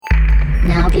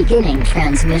beginning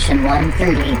transmission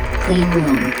 130, clean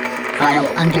room. File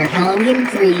under Halloween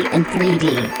 3 in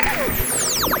 3D.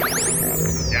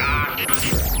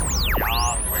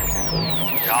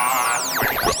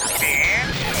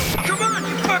 Come on,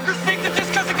 you fuckers think that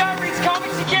just because a guy reads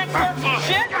comics he can't start some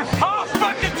shit? I'll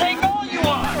fucking take all you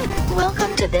want!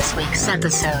 Welcome to this week's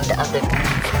episode of the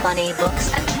Funny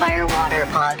Books and Firewater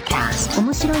Podcast.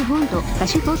 面白い本と歌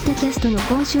手ポッドキャストの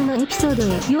今週のエピソードへ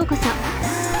ようこそ。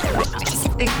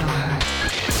 Ignore her.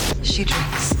 She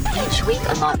drinks. Each week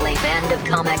a motley band of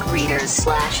comic readers /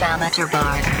 amateur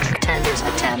bartenders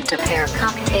attempt to pair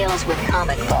cocktails with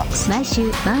comic books. 毎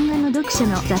週漫画の読者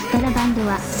の雑多なバンド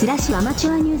はスラッシュアマチ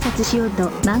ュア入札しようと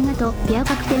漫画とペア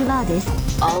カクテルバーです。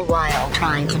 All while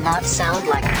trying to not sound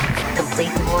like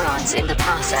complete morons in the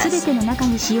すべ process. ての中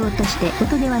にしようとして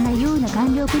音ではないような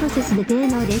完了プロセスで低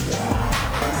能です。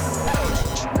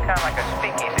 Kind of like a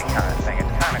speakeasy kind of thing.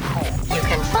 It's kind of cool. You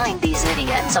can find these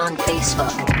idiots on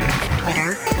Facebook,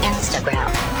 Twitter, Instagram,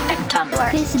 and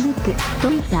Tumblr.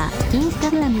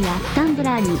 Facebook、Twitter、Instagram や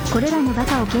Tumblr にこれらのバ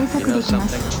カを検索できま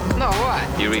す。 No,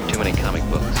 what? You read too many comic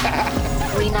books.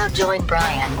 We now join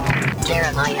Brian,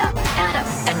 Jeremiah, Adam,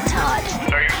 and Todd.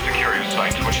 They're used to curious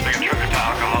sights which they attribute to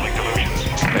alcoholic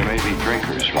delusions. They may be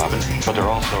drinkers, Robin, but they're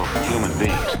also human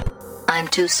beings. I'm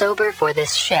too sober for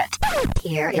this shit.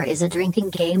 Here is a drinking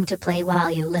game to play while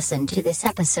you listen to this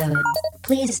episode.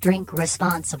 Please drink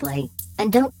responsibly,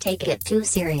 and don't take it too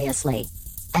seriously.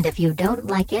 And if you don't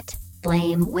like it,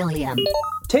 blame William.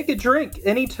 Take a drink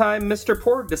anytime Mr.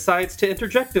 Porg decides to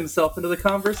interject himself into the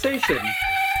conversation.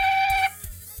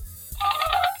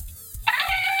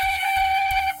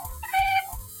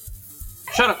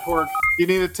 Shut up, Porg. You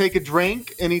need to take a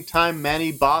drink anytime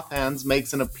Manny Bothands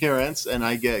makes an appearance, and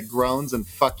I get groans and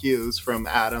fuck yous from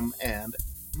Adam and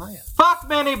Maya. Fuck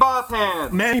Manny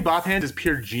Bothan! Manny Bothan is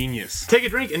pure genius. Take a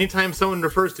drink anytime someone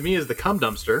refers to me as the cum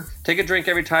dumpster. Take a drink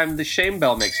every time the Shame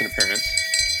Bell makes an appearance.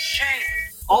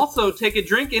 Also, take a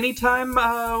drink anytime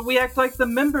we act like the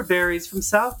Member Berries from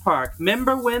South Park.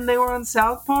 Remember when they were on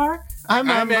South Park? I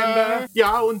remember.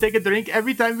 Yeah, and take a drink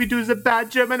every time we do the bad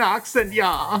German accent,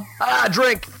 yeah. Ah,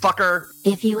 drink, fucker!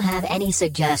 If you have any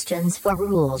suggestions for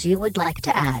rules you would like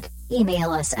to add,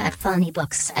 email us at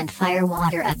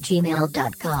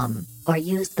funnybooksandfirewater@gmail.com or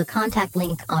use the contact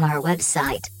link on our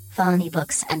website,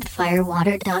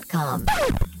 funnybooksandfirewater.com.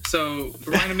 So,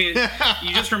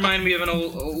 you just reminded me of an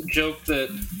old joke that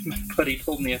my buddy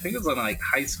told me. I think it was on like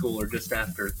high school or just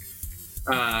after.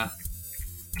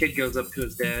 Kid goes up to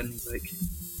his dad and he's like,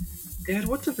 "Dad,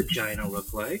 what's a vagina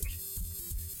look like?"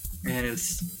 And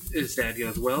his dad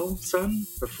goes, "Well, son,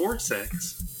 before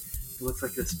sex, it looks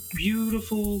like this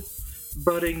beautiful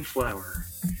budding flower."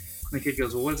 And the kid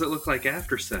goes, "Well, what does it look like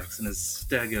after sex?" And his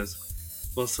dad goes,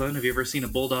 "Well, son, have you ever seen a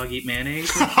bulldog eat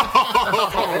mayonnaise?"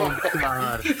 Oh,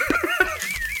 God.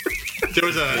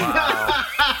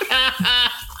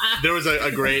 There was a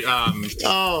great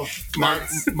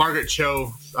Margaret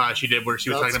Cho she did where she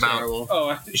was talking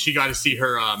about she got to see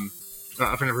her a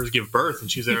friend of hers give birth,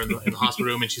 and she was there in the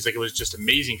hospital room, and she's like, it was just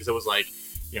amazing because it was like,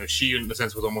 you know, she in a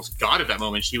sense was almost God at that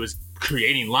moment. She was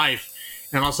creating life,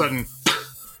 and all of a sudden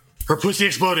her pussy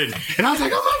exploded, and I was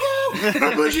like, oh my God,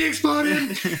 her pussy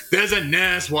exploded. There's a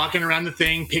nurse walking around the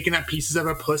thing picking up pieces of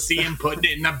her pussy and putting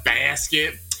it in a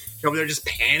basket. Over there just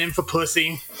panning for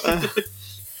pussy.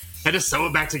 Had to sew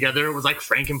it back together. It was like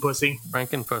Frankenpussy.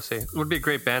 Frankenpussy. Would be a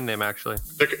great band name, actually.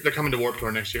 They're coming to Warped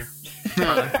Tour next year.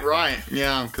 Right,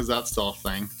 yeah, because that's still a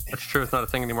thing. That's true. It's not a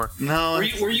thing anymore. No.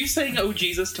 Were you saying "Oh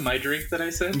Jesus" to my drink that I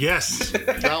said? Yes.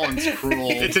 That one's cruel.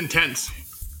 It's intense.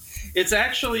 It's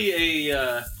actually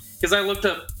because I looked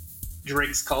up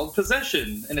drinks called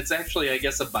Possession, and it's actually, I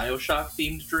guess, a BioShock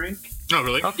themed drink. Oh,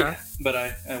 really? Okay. Yeah, but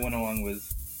I went along with,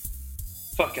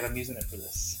 fuck it, I'm using it for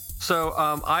this. So,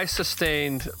 I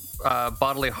sustained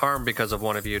bodily harm because of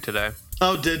one of you today.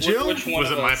 Oh, did you? Which one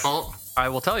Was it my fault? I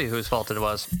will tell you whose fault it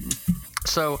was.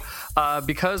 So,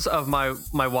 because of my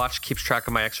watch keeps track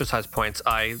of my exercise points,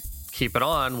 I keep it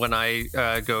on when I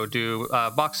go do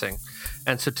boxing.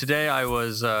 And so today I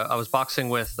was boxing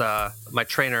with my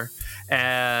trainer,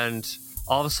 and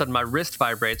all of a sudden my wrist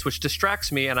vibrates, which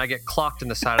distracts me, and I get clocked in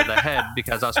the side of the head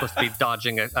because I was supposed to be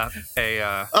dodging a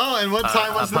and what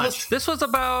time was this? This was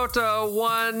about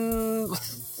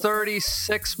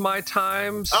 1:36 my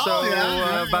time, so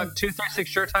about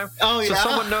 2:36 your time. Oh, so yeah?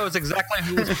 someone knows exactly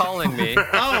who's calling me.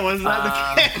 Oh, was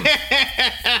that the case?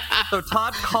 So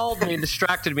Todd called me,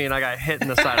 distracted me, and I got hit in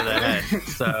the side of the head.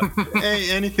 So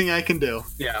hey, anything I can do.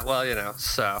 yeah, well, you know,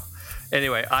 so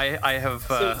Anyway, I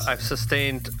have I've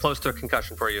sustained close to a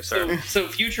concussion for you, sir. So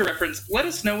future reference, let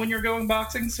us know when you're going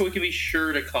boxing so we can be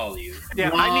sure to call you.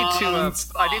 Yeah,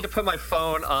 I need to put my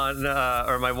phone on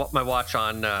or my watch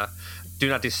on do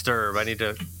not disturb. I need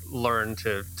to learn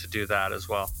to do that as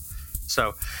well.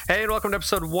 So, hey, and welcome to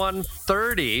episode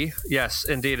 130. Yes,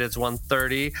 indeed, it's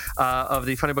 130 of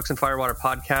the Funny Books and Firewater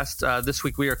podcast. This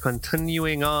week we are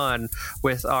continuing on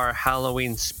with our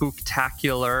Halloween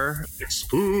spooktacular.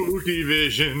 Spooky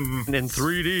Vision. In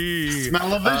 3D.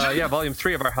 Smell-o-vision? Yeah, volume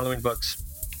 3 of our Halloween books.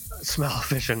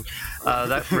 Smell-o-vision.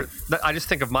 That I just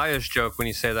think of Maya's joke when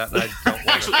you say that, and I don't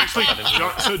want actually,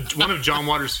 so one of John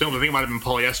Waters' films, I think it might have been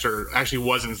Polyester, actually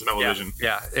was in Smell-o-vision.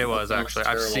 Yeah, it was actually.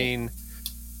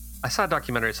 I saw a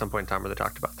documentary at some point in time where they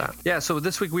talked about that. Yeah, so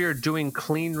this week we are doing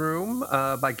Clean Room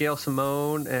by Gail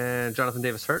Simone and Jonathan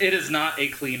Davis Hurt. It is not a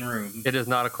clean room. It is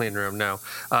not a clean room, no.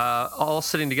 All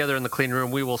sitting together in the clean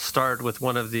room, we will start with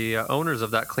one of the owners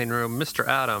of that clean room, Mr.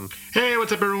 Adam. Hey,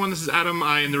 what's up, everyone? This is Adam.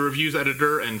 I am the reviews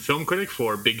editor and film critic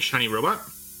for Big Shiny Robot.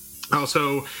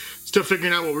 Also, still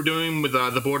figuring out what we're doing with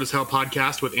the Bored as Hell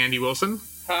podcast with Andy Wilson.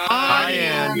 Hi,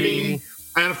 Andy.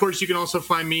 And, of course, you can also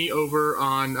find me over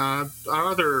on our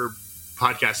other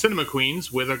podcast, Cinema Queens,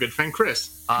 with our good friend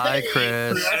Chris. Hi,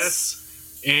 Chris.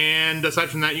 Yes. And aside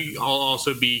from that, I'll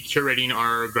also be curating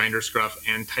our Grindr Scruff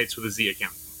and Tights with a Z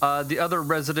account. The other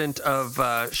resident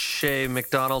of Shea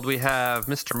McDonald, we have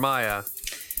Mr. Maya.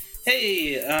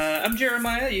 Hey, I'm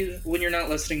Jeremiah. When you're not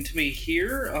listening to me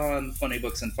here on Funny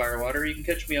Books and Firewater, you can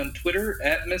catch me on Twitter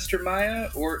at Mr. Maya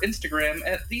or Instagram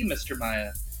at the Mr.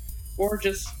 Maya. Or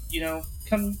just,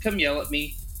 come yell at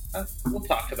me. We'll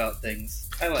talk about things.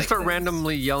 I like start things.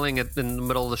 Randomly yelling in the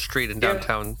middle of the street in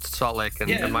downtown Salt Lake,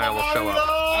 and Maya will show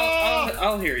up.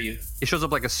 I'll hear you. He shows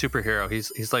up like a superhero.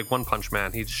 He's like One Punch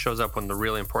Man. He just shows up when the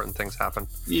really important things happen.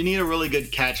 You need a really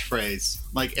good catchphrase.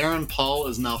 Like Aaron Paul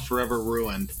is now forever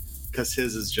ruined because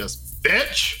his is just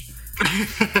bitch.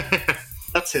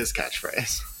 That's his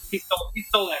catchphrase. He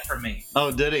stole that from me.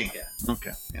 Oh, did he? Yeah.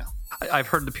 Okay. Yeah. I've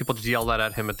heard the people just yell that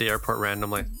at him at the airport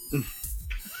randomly.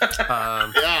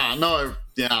 I'm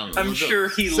sure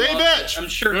he loves bitch. it. I'm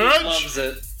sure he loves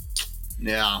it.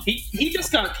 Yeah. He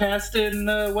just got cast in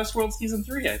Westworld Season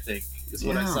 3, I think, is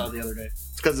what I saw the other day.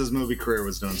 It's because his movie career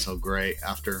was doing so great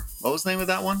after... What was the name of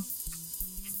that one?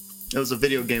 It was a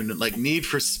video game, like Need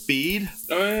for Speed.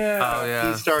 Oh, yeah.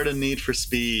 He starred in Need for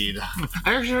Speed.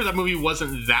 I actually heard that movie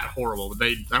wasn't that horrible, but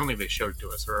I don't think they showed it to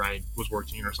us, or I was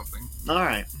working or something. All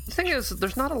right. The thing is,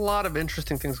 there's not a lot of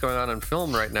interesting things going on in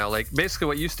film right now. Like, basically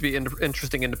what used to be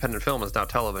interesting independent film is now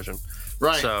television.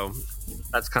 Right. So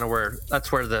that's kind of where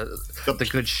the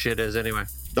good shit is anyway.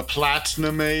 The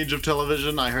platinum age of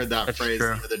television. I heard that phrase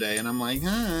true. the other day, and I'm like,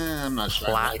 I'm not sure.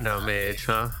 Platinum age,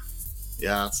 huh?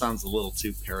 Yeah, it sounds a little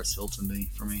too Paris Hilton-y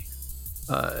for me.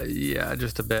 Yeah,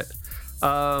 just a bit.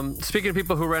 Speaking of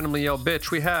people who randomly yell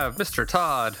bitch, we have Mr.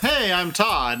 Todd. Hey, I'm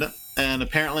Todd, and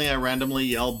apparently I randomly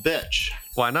yell bitch.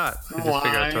 Why not? I just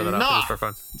figured I'd throw that out there for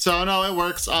fun. So, no, it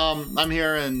works. I'm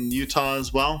here in Utah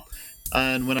as well,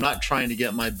 and when I'm not trying to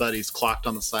get my buddies clocked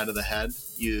on the side of the head,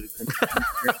 you can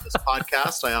hear this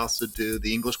podcast. I also do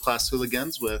the English Class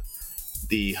Hooligans with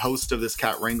the host of this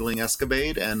cat wrangling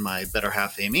escapade and my better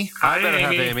half, Amy. Hi, better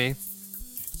half, Amy.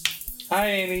 Hi,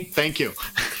 Amy. Thank you.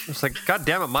 It's like, God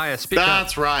damn it, Maya, speak up.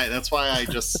 That's right. That's why I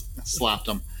just slapped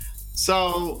him.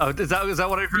 So, is that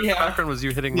what I heard in the background? Was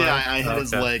you hitting? Yeah, I hit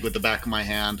his leg with the back of my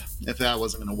hand. If that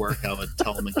wasn't going to work, I would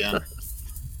tell him again.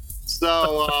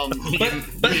 So,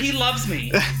 but he loves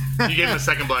me. You gave him a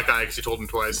second black eye because you told him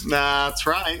twice. That's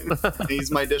right.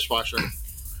 He's my dishwasher.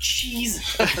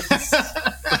 Jesus.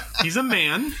 He's a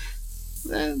man.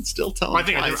 And still tell him. Well, I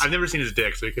think I've never seen his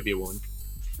dick, so he could be a woman.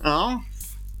 Oh?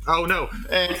 Oh, no.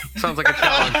 Sounds like a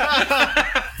challenge.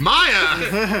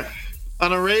 Maya!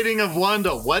 On a rating of 1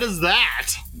 to what is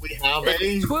that? We have a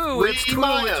twoo. It's twoo.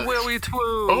 Maya. It's Willie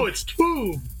Twoo. Oh, it's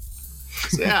twoo.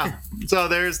 So, yeah. So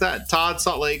there's that. Todd,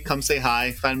 Salt Lake, come say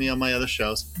hi. Find me on my other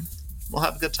shows. We'll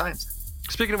have good times.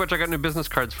 Speaking of which, I got new business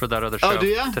cards for that other show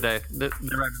today. They arrived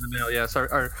in the mail, yes.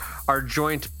 Our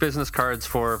joint business cards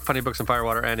for Funny Books and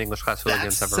Firewater and English Class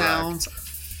Hooligans have arrived. Sounds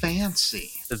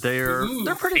fancy. They're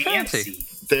pretty fancy.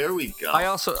 There we go.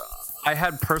 I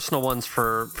had personal ones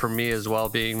for me as well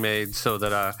being made so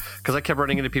that because I kept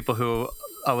running into people who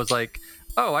I was like,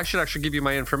 oh, I should actually give you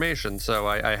my information. So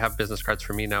I have business cards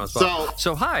for me now as well.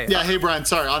 So hi. Yeah, hey, Brian.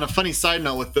 Sorry. On a funny side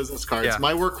note with business cards,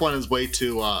 my work one is way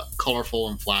too colorful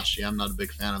and flashy. I'm not a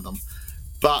big fan of them.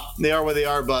 But they are where they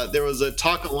are. But there was a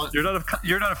talk at one... You're not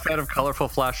a fan of colorful,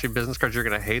 flashy business cards. You're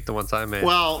going to hate the ones I made.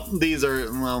 Well, these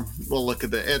are... Well, we'll look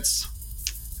at it.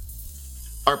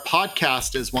 Our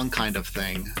podcast is one kind of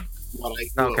thing. what I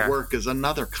do at work is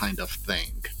another kind of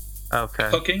thing. Okay.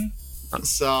 Cooking?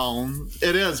 So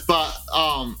it is, but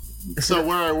so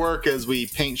where I work is we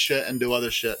paint shit and do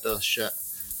other shit to shit.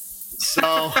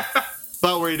 So,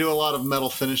 but where you do a lot of metal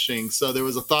finishing. So there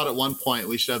was a thought at one point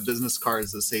we should have business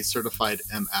cards that say certified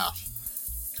MF.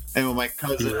 And when my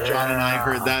cousin John and I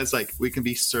heard that, it's like, we can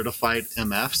be certified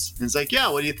MFs. And it's like, yeah,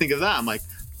 what do you think of that? I'm like,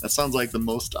 that sounds like the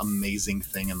most amazing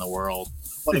thing in the world.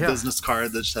 What a business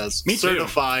card that says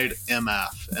certified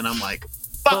MF. And I'm like,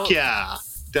 fuck yeah.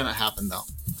 Didn't happen though.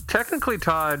 Technically,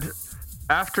 Todd,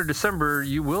 after December,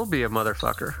 you will be a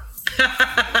motherfucker.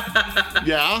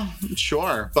 Yeah,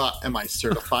 sure. But am I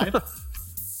certified?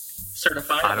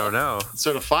 Certifiable? I don't know.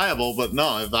 Certifiable, but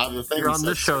no. If that the thing you're on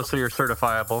this show, so you're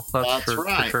certifiable. That's true,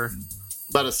 right. For sure.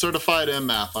 But a certified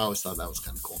MF, I always thought that was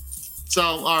kind of cool. So,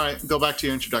 all right, go back to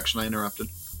your introduction. I interrupted.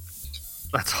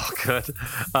 That's all good.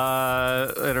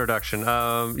 Introduction.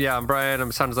 Yeah, I'm Brian. I'm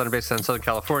a sound designer based in Southern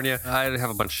California. I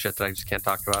have a bunch of shit that I just can't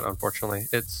talk about, unfortunately.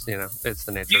 It's, it's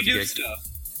the nature of the gig. Stuff.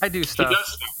 I do stuff. He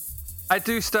does stuff. I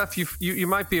do stuff. You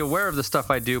might be aware of the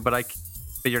stuff I do, but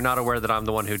you're not aware that I'm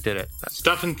the one who did it.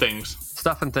 Stuff and things.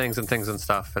 Stuff and things and things and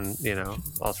stuff and,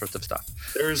 all sorts of stuff.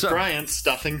 There's Brian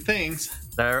stuffing things.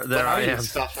 There I am.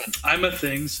 Stuffing? I'm a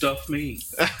thing, stuff me.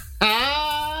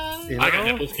 I got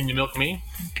nipples, can you milk me?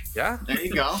 Yeah. There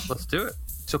you go. Let's do it.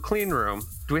 So, Clean Room.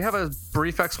 Do we have a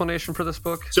brief explanation for this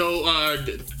book? So,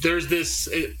 there's this,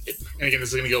 and again, this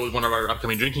is going to go with one of our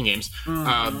upcoming drinking games.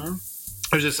 Mm-hmm.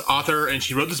 There's this author, and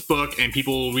she wrote this book, and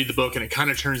people read the book, and it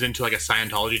kind of turns into like a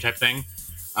Scientology type thing.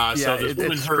 So this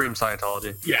woman, it's extreme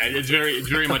Scientology. Yeah, it's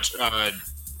very much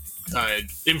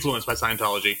influenced by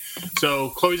Scientology. So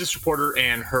Chloe's this reporter,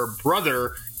 and her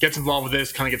brother gets involved with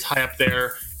this, kind of gets high up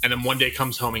there, and then one day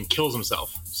comes home and kills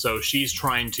himself. So she's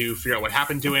trying to figure out what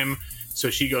happened to him. So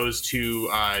she goes to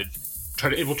try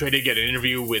to infiltrate it, get an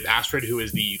interview with Astrid, who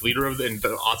is the leader of and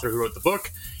the author who wrote the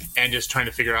book, and just trying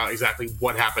to figure out exactly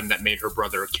what happened that made her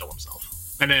brother kill himself.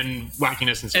 And then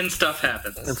wackiness and stuff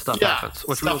happens. And stuff happens,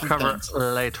 which we'll cover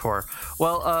later.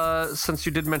 Well, since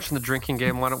you did mention the drinking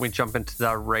game, why don't we jump into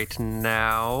that right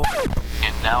now?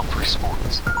 And now for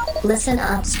sports. Listen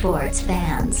up, sports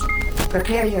fans.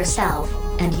 Prepare yourself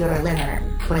and your liver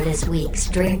for this week's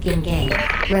drinking game.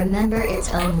 Remember,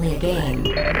 it's only a game,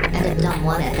 and a dumb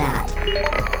one at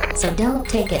that. So don't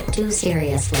take it too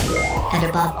seriously. And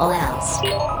above all else,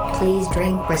 please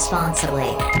drink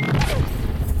responsibly.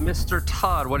 Mr.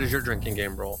 Todd, what is your drinking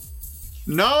game rule?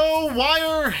 No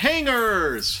wire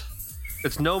hangers.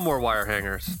 It's no more wire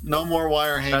hangers. No more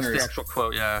wire hangers. That's the actual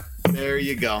quote, yeah. There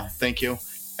you go. Thank you.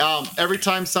 Every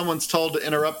time someone's told to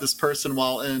interrupt this person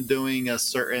while doing a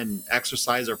certain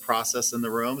exercise or process in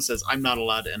the room, it says, I'm not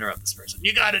allowed to interrupt this person.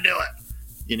 You got to do it.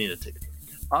 You need to take a drink.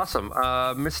 Awesome.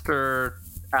 Mr.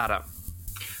 Adam.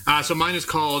 So mine is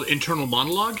called Internal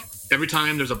Monologue. Every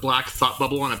time there's a black thought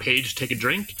bubble on a page, take a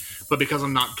drink. But because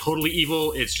I'm not totally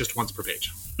evil, it's just once per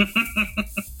page.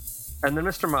 And then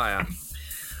Mr. Maya.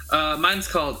 Mine's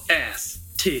called Ass,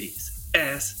 Titties,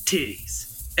 Ass, Titties.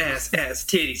 Ass,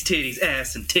 titties, titties,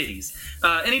 ass, and titties.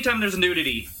 Anytime there's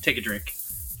nudity, take a drink.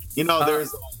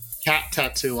 There's a cat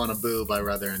tattoo on a boob I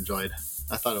rather enjoyed.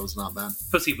 I thought it was not bad.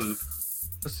 Pussy boob.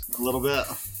 A little bit.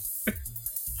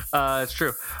 It's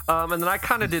true. And then I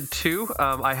kind of did too.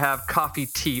 I have coffee,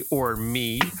 tea, or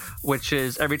me, which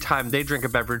is every time they drink a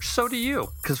beverage, so do you.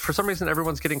 Because for some reason,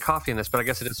 everyone's getting coffee in this, but I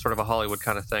guess it is sort of a Hollywood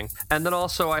kind of thing. And then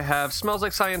also I have Smells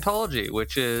Like Scientology,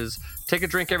 which is take a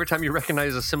drink every time you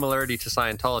recognize a similarity to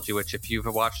Scientology, which if you've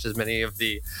watched as many of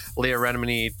the Leah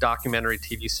Remini documentary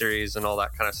TV series and all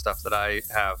that kind of stuff that I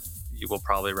have, you will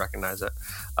probably recognize it.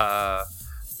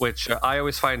 Which I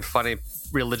always find funny.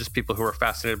 Religious people who are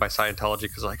fascinated by Scientology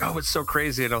because like, oh, it's so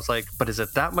crazy, and I was like, but is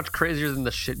it that much crazier than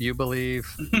the shit you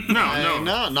believe? No,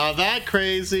 not that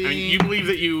crazy. I mean, you believe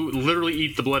that you literally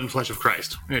eat the blood and flesh of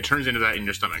Christ, and it turns into that in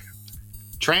your stomach.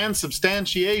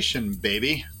 Transubstantiation,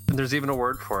 baby. And there's even a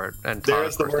word for it. And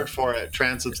there's the word for it,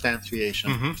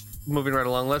 transubstantiation. Mm-hmm. Moving right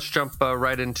along, let's jump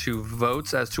right into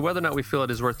votes as to whether or not we feel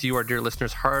it is worth you, our dear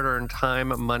listeners, hard-earned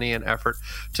time, money, and effort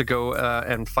to go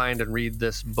and find and read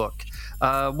this book.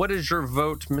 What is your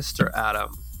vote, Mr.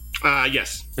 Adam?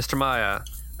 Yes. Mr. Maya?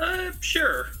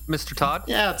 Sure. Mr. Todd?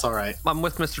 Yeah, it's all right. I'm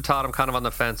with Mr. Todd. I'm kind of on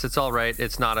the fence. It's all right.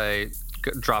 It's not a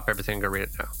drop everything and go read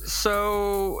it now.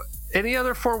 So... any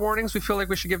other forewarnings we feel like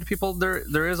we should give to people?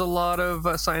 There is a lot of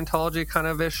Scientology kind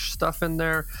of ish stuff in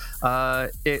there.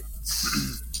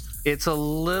 It's a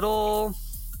little...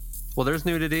 well, there's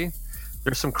nudity.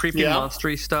 There's some creepy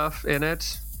monstery stuff in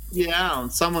it. Yeah,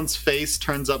 someone's face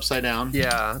turns upside down.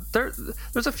 Yeah,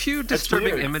 there's a few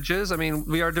disturbing images. I mean,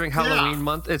 we are doing Halloween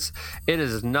month. It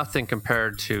is nothing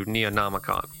compared to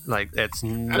Neonomicon. Like, it's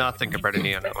nothing compared to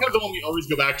Neonomicon. That's the one we always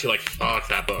go back to, like, fuck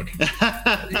that book.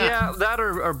 Yeah, that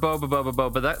or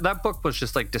Boba. But that book was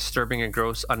just, like, disturbing and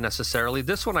gross unnecessarily.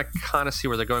 This one, I kind of see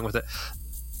where they're going with it.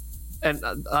 And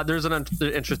there's an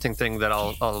interesting thing that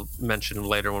I'll mention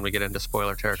later when we get into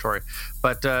spoiler territory.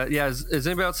 But does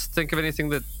anybody else think of anything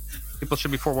that people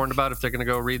should be forewarned about if they're going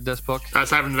to go read this book?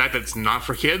 Aside from the fact that it's not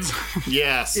for kids.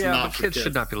 Yes. Yeah, but kids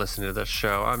should not be listening to this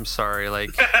show. I'm sorry. Like,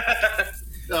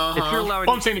 if you're allowing,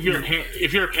 I'm saying if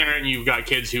you're a parent and you've got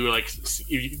kids who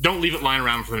you don't leave it lying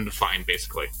around for them to find,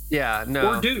 basically. Yeah.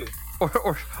 No. Or do.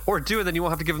 Or do, and then you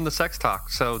won't have to give them the sex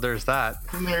talk. So there's that.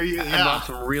 And there you And not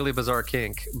some really bizarre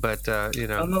kink, but And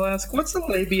they'll ask, "What's a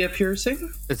labia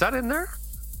piercing?" Is that in there?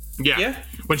 Yeah.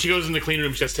 When she goes in the clean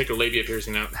room, she has to take her labia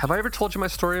piercing out. Have I ever told you my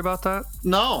story about that?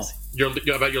 No.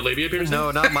 About your labia piercing?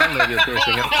 No, not my labia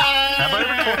piercing. Have I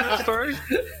ever told you that story?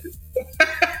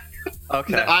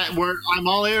 Okay. I'm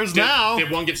all ears now.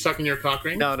 Did one get stuck in your cock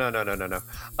ring? No.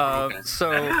 Okay.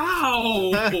 So,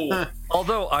 Ow!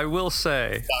 although I will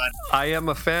say, I am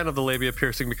a fan of the labia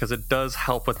piercing because it does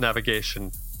help with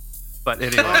navigation. But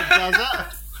anyway. Does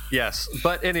it? Yes.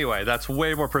 But anyway, that's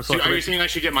way more personal. So are you saying I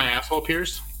should get my asshole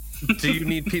pierced? Do you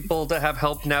need people to have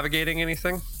help navigating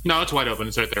anything? No, it's wide open.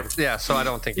 It's right there. Yeah, so I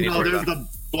don't think you need to worry there's about the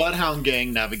Bloodhound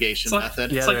Gang navigation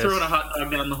method. It's like throwing a hot dog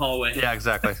down the hallway. Yeah,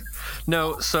 exactly.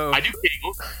 No, so... I do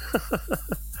Kegel.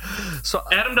 So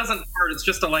Adam doesn't fart, it's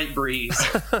just a light breeze.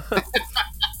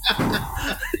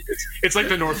 It's like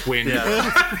the north wind.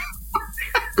 Yeah.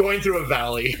 Going through a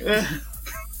valley.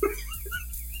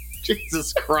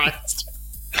 Jesus Christ.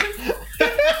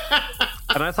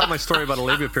 And I thought my story about a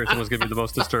labia piercing was going to be the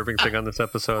most disturbing thing on this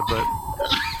episode, but...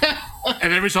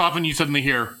 And every so often you suddenly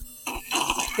hear...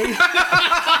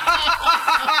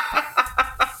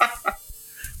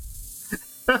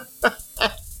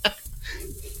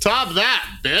 Top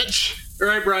that, bitch. All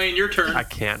right, Brian, your turn. I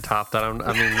can't top that.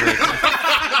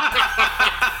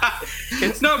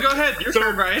 No, go ahead. Your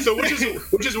turn, Brian. So which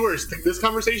is worse, this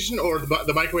conversation or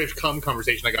the microwave cum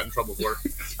conversation I got in trouble for?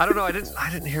 I don't know. I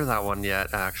didn't hear that one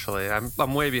yet. Actually,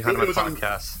 I'm way behind my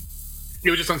podcast. It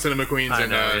was just on Cinema Queens,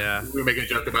 and we were making a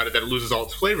joke about it that it loses all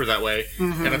its flavor that way.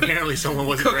 Mm-hmm. And apparently, someone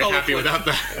wasn't very happy without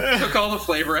that. Took all the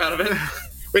flavor out of it.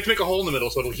 We have to make a hole in the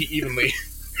middle so it'll heat evenly.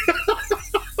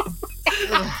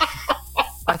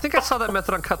 I think I saw that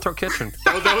method on Cutthroat Kitchen.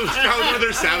 That was one of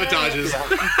their sabotages.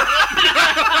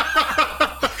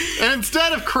 And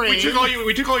instead of cream,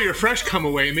 we took all your fresh cum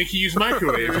away and make you use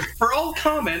microwave. For all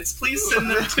comments, please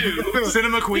send them to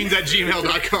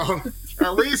cinemaqueens@gmail.com.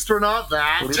 At least we're not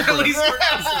that. At least we're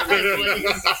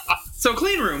not. So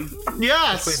clean room.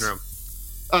 Yes. Clean room.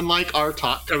 Unlike our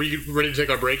talk. Are we ready to take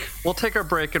our break? We'll take our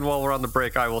break, and while we're on the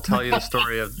break, I will tell you the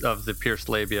story of the pierced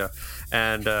labia,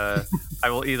 and I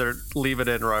will either leave it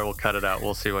in or I will cut it out.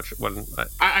 We'll see when.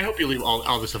 I hope you leave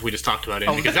all the stuff we just talked about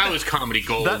in, because that was comedy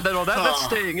gold. That's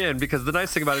staying in, because the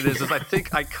nice thing about it is I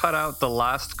think I cut out the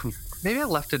last. Maybe I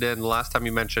left it in the last time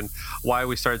you mentioned why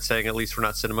we started saying at least we're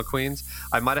not Cinema Queens.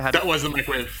 I might have had that was the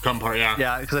microwave cum part, yeah.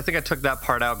 Yeah, because I think I took that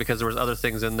part out because there was other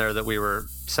things in there that we were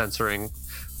censoring.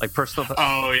 Like personal.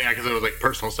 Oh yeah, because it was like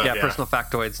personal stuff. Yeah, personal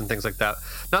factoids and things like that.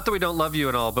 Not that we don't love you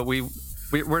and all, but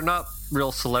we're not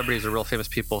real celebrities or real famous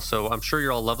people. So I'm sure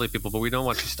you're all lovely people, but we don't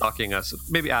want you stalking us.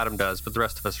 Maybe Adam does, but the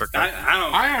rest of us are.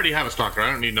 I already have a stalker. I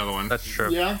don't need another one. That's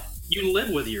true. Yeah. You live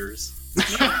with yours.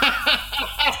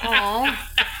 Aww.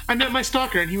 I met my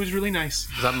stalker and he was really nice.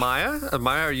 Is that Maya?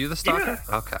 Maya, are you the stalker?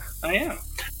 Yeah. Okay. I am.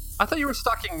 I thought you were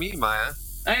stalking me, Maya.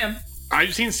 I am.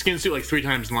 I've seen Skin Suit like 3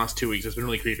 times in the last 2 weeks. It's been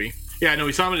really creepy. Yeah, no,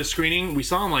 we saw him at a screening. We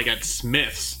saw him like at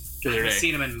Smith's the other day. I haven't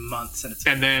seen him in months,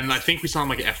 and then I think we saw him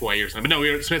like at FYE or something. But no,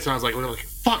 we were at Smith's, and I was like,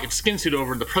 fuck, it's Skin Suit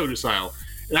over in the produce aisle,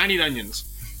 and I need onions.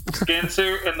 Skin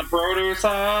Suit in the produce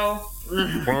aisle.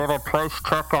 Well, price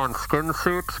check on Skin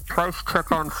Suit. Price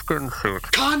check on Skin Suit.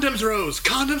 Condoms, Rose.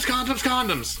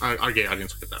 Condoms. Our gay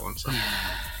audience will get that one. So.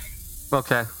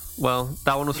 Okay. Well,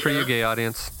 that one was for you, gay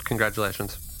audience.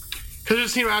 Congratulations. Because there's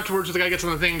a scene afterwards where the guy gets on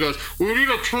the thing and goes, we need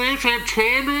a place of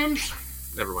condoms.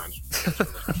 Never mind.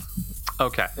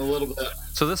 Okay. A little bit.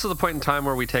 So this is the point in time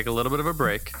where we take a little bit of a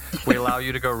break. We allow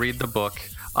you to go read the book.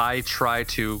 I try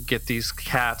to get these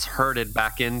cats herded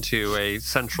back into a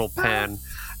central pen,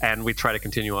 and we try to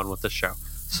continue on with the show.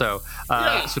 So,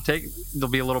 there'll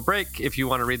be a little break. If you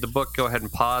want to read the book, go ahead and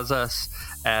pause us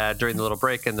during the little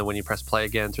break, and then when you press play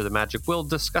again through the magic, we'll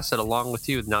discuss it along with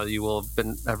you. Now that you will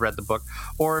have read the book,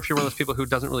 or if you're one of those people who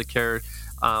doesn't really care,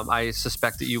 I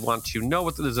suspect that you want to know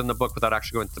what is in the book without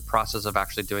actually going through the process of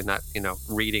actually doing that,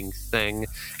 reading thing.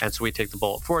 And so we take the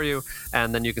bullet for you,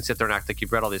 and then you can sit there and act like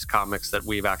you've read all these comics that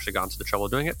we've actually gone to the trouble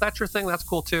of doing it. If that's your thing, that's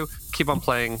cool too. Keep on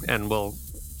playing, and we'll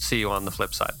see you on the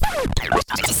flip side.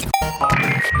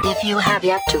 If you have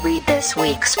yet to read this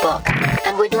week's book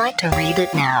and would like to read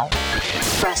it now,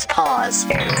 press pause.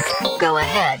 Go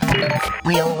ahead.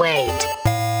 We'll wait.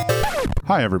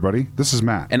 Hi, everybody. This is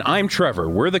Matt. And I'm Trevor.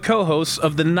 We're the co-hosts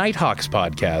of the Nighthawks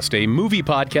podcast, a movie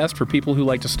podcast for people who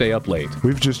like to stay up late.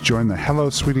 We've just joined the Hello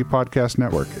Sweetie Podcast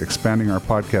Network, expanding our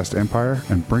podcast empire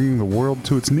and bringing the world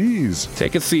to its knees.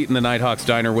 Take a seat in the Nighthawks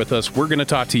diner with us. We're going to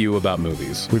talk to you about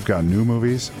movies. We've got new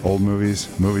movies, old movies,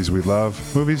 movies we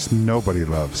love, movies nobody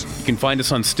loves. You can find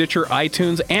us on Stitcher,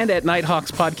 iTunes, and at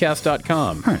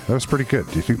nighthawkspodcast.com. Hey, that was pretty good.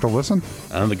 Do you think they'll listen?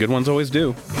 The good ones always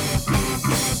do.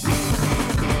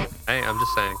 Hey, I'm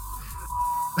just saying.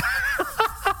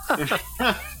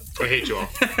 I hate you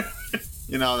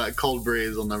all. That cold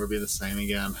breeze will never be the same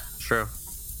again. True.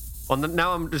 Well,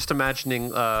 now I'm just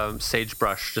imagining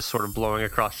sagebrush just sort of blowing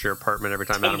across your apartment every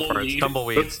time Adam farts.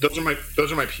 Tumbleweeds. Those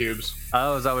are my pubes.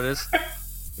 Oh, is that what it is?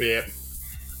 Yeah.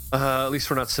 At least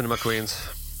we're not cinema queens.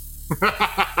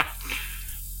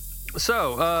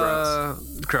 So,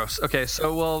 gross. Okay,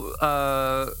 so,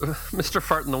 Mr.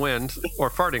 Fart in the Wind, or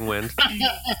Farting Wind.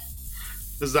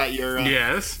 Is that your...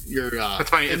 yes. Your,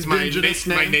 that's my, it's my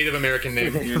Native American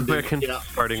name. American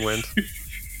Farting Wind.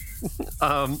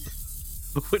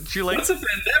 Would you like... Let's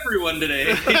offend everyone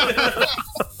today.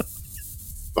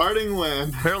 Farting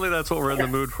Wind. Apparently that's what we're in the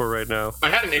mood for right now. I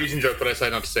had an Asian joke, but I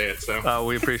decided not to say it, so...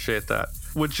 we appreciate that.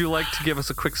 Would you like to give us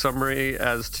a quick summary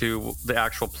as to the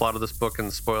actual plot of this book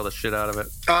and spoil the shit out of it?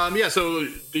 Yeah, so,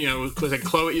 like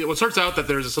Chloe... Well, it starts out that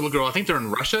there's this little girl, I think they're in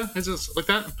Russia, is it like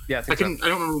that? Yeah, I don't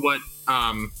remember what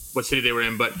city they were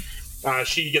in, but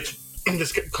she gets...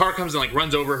 This car comes and,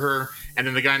 runs over her, and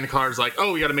then the guy in the car is like,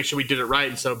 oh, we got to make sure we did it right,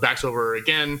 and so backs over her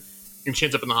again, and she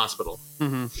ends up in the hospital.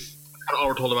 Mm-hmm. Kind of all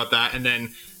we're told about that, and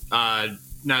then...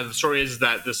 now the story is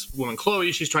that this woman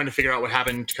Chloe, she's trying to figure out what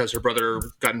happened because her brother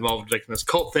got involved in this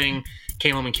cult thing,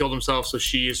 came home and killed himself. So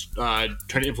she's trying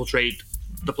to infiltrate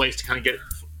the place to kind of get,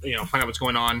 find out what's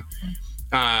going on.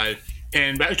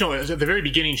 And at the very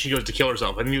beginning, she goes to kill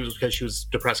herself. I think it was because she was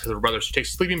depressed because of her brother. She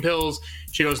takes sleeping pills.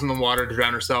 She goes in the water to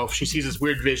drown herself. She sees this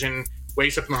weird vision,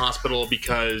 wakes up in the hospital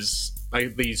because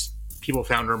these people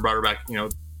found her and brought her back.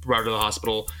 Brought her to the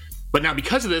hospital. But now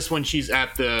because of this, when she's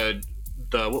at the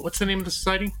what's the name of the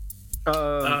society?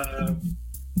 Oh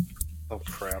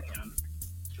crap!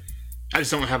 I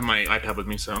just don't have my iPad with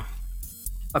me, so.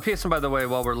 A PS, by the way,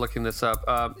 while we're looking this up,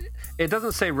 it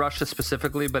doesn't say Russia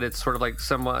specifically, but it's sort of like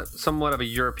somewhat of a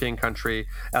European country,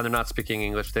 and they're not speaking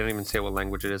English. They don't even say what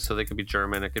language it is, so they could be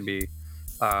German. It could be,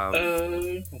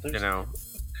 somewhere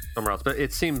else. But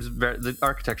it seems the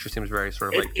architecture seems very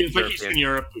sort of like it's like Eastern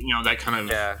Europe, that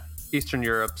kind of Eastern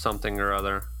Europe something or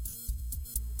other.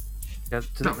 Yeah,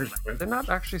 did they not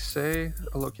actually say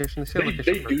a location?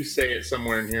 They do say it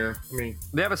somewhere in here. I mean,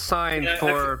 they have a sign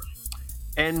for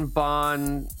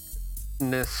Enbon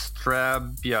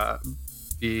Nestrabia.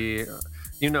 The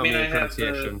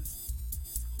pronunciation.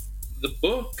 The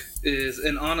book is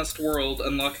An Honest World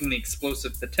Unlocking the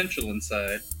Explosive Potential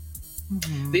Inside.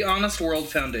 Mm-hmm. The Honest World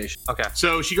Foundation. Okay.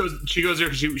 So she goes there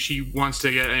because she wants to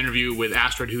get an interview with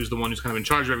Astrid, who's the one who's kind of in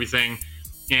charge of everything.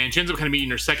 And she ends up kind of meeting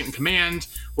her second in command.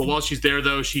 Well, while she's there,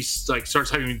 though, she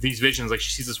starts having these visions.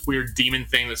 She sees this weird demon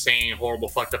thing that's saying horrible,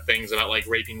 fucked up things about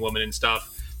raping women and stuff.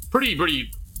 Pretty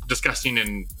disgusting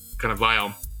and kind of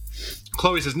vile.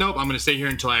 Chloe says, "Nope, I'm going to stay here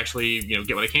until I actually,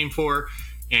 get what I came for."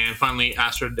 And finally,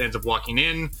 Astrid ends up walking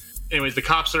in. Anyways, the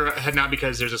cops are heading out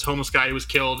because there's this homeless guy who was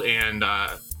killed, and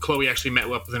Chloe actually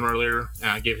met up with him earlier,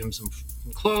 gave him some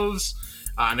clothes,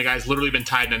 and the guy's literally been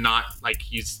tied in a knot,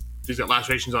 he's got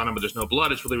lacerations on him, but there's no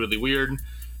blood. It's really, really weird.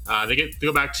 They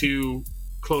go back to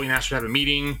Chloe and Astrid have a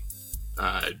meeting.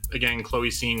 Again,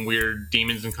 Chloe's seeing weird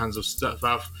demons and kinds of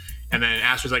stuff. And then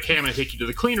Astrid's like, "Hey, I'm going to take you to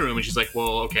the clean room." And she's like,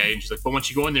 "Well, okay." And she's like, "But once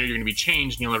you go in there, you're going to be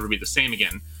changed and you'll never be the same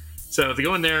again." So they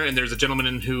go in there, and there's a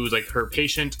gentleman who's her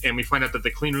patient, and we find out that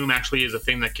the clean room actually is a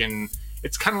thing that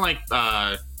it's kind of like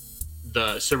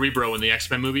the Cerebro in the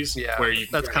X-Men movies. Yeah,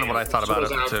 that's kind of what I thought about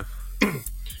it too.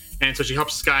 And so she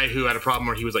helps this guy who had a problem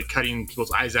where he was cutting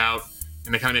people's eyes out,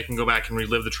 and they kind of make him go back and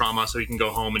relive the trauma so he can go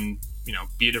home and,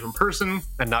 be a different person.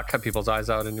 And not cut people's eyes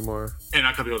out anymore.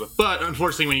 But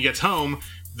unfortunately, when he gets home,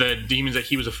 the demons that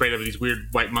he was afraid of, these weird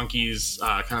white monkeys,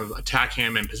 kind of attack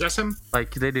him and possess him.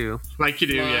 Like they do. Like you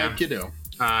do.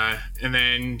 And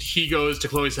then he goes to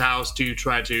Chloe's house to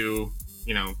try to,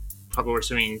 probably we're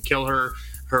assuming kill her.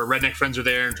 her redneck friends are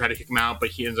there and try to kick him out, but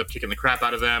he ends up kicking the crap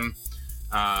out of them.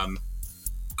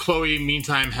 Chloe,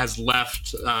 meantime, has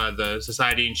left the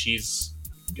society, and she's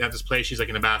at this place. She's like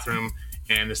in a bathroom,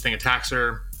 and this thing attacks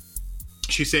her.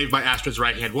 She's saved by Astrid's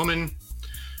right-hand woman.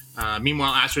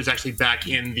 Meanwhile, Astrid's actually back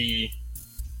in the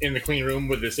clean room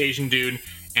with this Asian dude,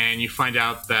 and you find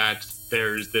out that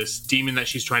there's this demon that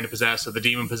she's trying to possess. So the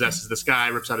demon possesses this guy,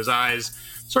 rips out his eyes,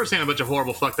 starts saying a bunch of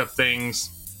horrible, fucked up things.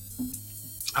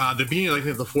 The beginning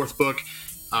of the fourth book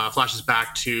flashes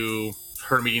back to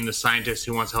her meeting the scientist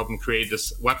who wants to help him create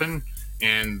this weapon,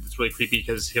 and it's really creepy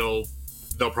because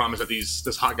they'll promise that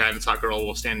this hot guy and this hot girl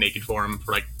will stand naked for him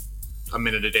for like a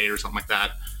minute a day or something like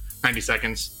that, 90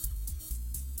 seconds.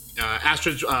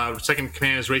 Astrid's second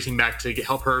command is racing back to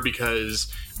help her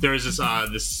because there is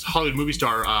this Hollywood movie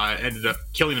star ended up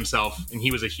killing himself, and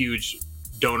he was a huge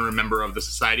donor and member of the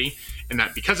society, and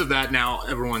that because of that now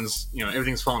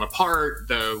everything's falling apart,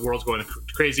 the world's going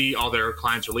crazy, all their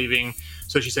clients are leaving.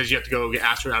 So she says you have to go get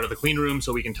Astrid out of the clean room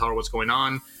so we can tell her what's going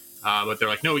on, but they're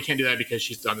like, no, we can't do that because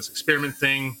she's done this experiment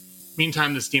thing.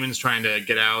 Meantime, this demon's trying to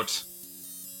get out,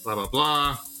 blah blah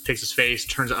blah, takes his face,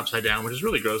 turns it upside down, which is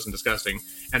really gross and disgusting.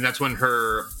 And that's when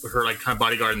her like kind of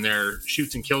bodyguard in there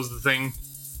shoots and kills the thing.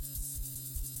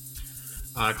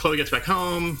 Chloe gets back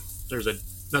home. There's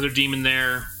another demon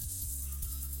there.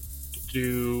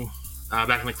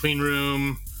 Back in the clean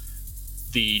room,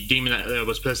 the demon that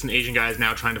was possessing the Asian guy is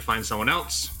now trying to find someone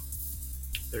else.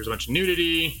 There's a bunch of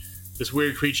nudity. This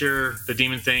weird creature, the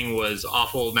demon thing, was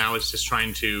awful. Now it's just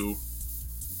trying to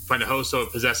find a host, so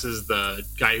it possesses the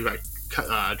guy who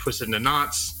got twisted into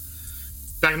knots.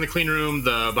 Back in the clean room,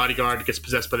 the bodyguard gets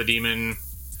possessed by the demon,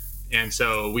 and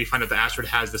so we find out that Astrid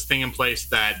has this thing in place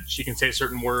that she can say a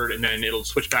certain word, and then it'll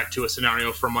switch back to a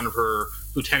scenario from one of her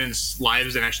lieutenants'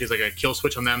 lives, and actually is like a kill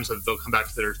switch on them, so that they'll come back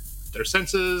to their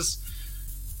senses.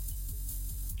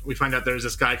 We find out there's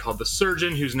this guy called the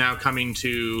Surgeon who's now coming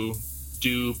to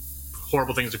do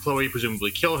horrible things to Chloe,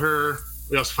 presumably kill her.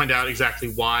 We also find out exactly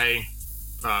why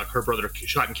her brother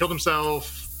shot and killed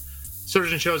himself.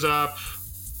 Surgeon shows up.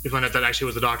 We find out that actually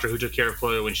was the doctor who took care of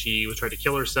Chloe when she was trying to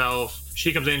kill herself.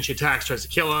 She comes in, she attacks, tries to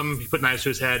kill him. He put knives to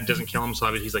his head, doesn't kill him, so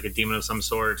obviously he's like a demon of some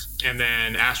sort. And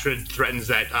then Astrid threatens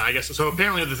that, so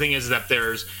apparently the thing is that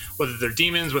there's, whether they're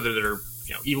demons, whether they're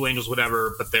evil angels,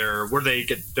 whatever, but they're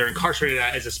incarcerated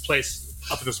at is this place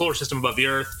up in the solar system above the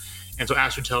Earth. And so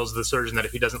Astrid tells the surgeon that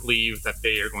if he doesn't leave, that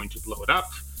they are going to blow it up.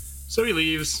 So he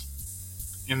leaves.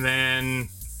 And then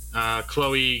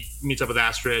Chloe meets up with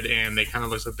Astrid, and they kind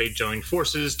of looks like they joined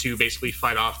forces to basically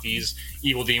fight off these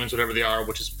evil demons, whatever they are,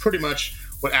 which is pretty much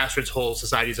what Astrid's whole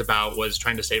society is about, was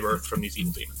trying to save Earth from these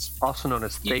evil demons. Also known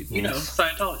as Thetans.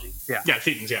 Scientology. Yeah. Yeah,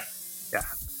 Thetans, yeah. Yeah.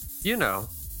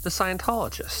 The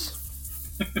Scientologists.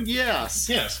 Yes.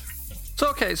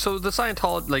 So the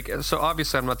Scientology, so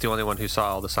obviously I'm not the only one who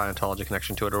saw the Scientology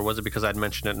connection to it, or was it because I'd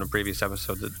mentioned it in a previous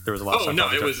episode that there was a lot of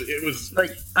Scientology? Oh, no, it was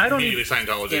like, I don't immediately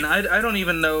Scientology. And I don't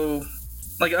even know,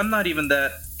 like, I'm not even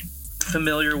that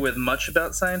familiar with much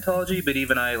about Scientology, but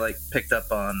even I, like, picked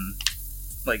up on,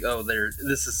 like,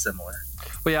 this is similar.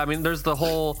 Well, yeah, I mean, there's the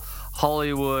whole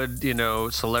Hollywood,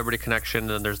 celebrity connection,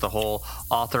 and there's the whole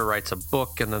author writes a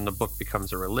book, and then the book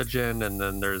becomes a religion, and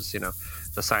then there's,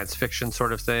 the science fiction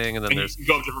sort of thing, and then there's you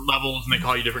go up different levels, and they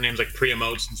call you different names like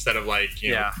pre-emotes instead of like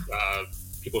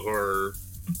people who are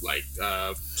like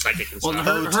psychic and stuff.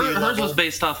 Hers was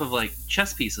based off of like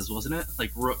chess pieces, wasn't it?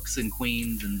 Like rooks and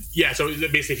queens and so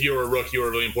basically, if you were a rook, you were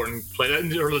a really important player.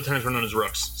 Early lieutenants were known as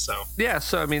rooks. So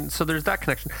I mean, so there's that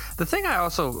connection. The thing I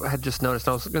also had just noticed,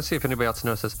 and I was going to see if anybody else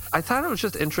noticed this. I thought it was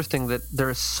just interesting that there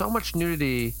is so much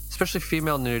nudity, especially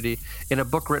female nudity, in a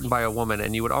book written by a woman,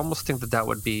 and you would almost think that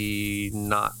would be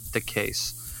not the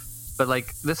case. But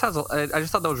like this has, I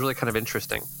just thought that was really kind of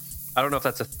interesting. I don't know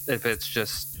if it's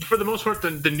just, for the most part, the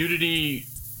nudity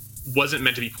wasn't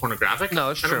meant to be pornographic.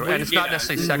 No, it's true, and it's not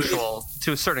necessarily sexual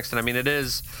to a certain extent. I mean,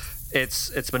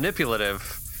 it's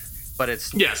manipulative, but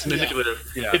it's manipulative.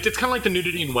 Yeah. It's kind of like the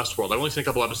nudity in Westworld. I've only seen a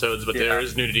couple episodes, but there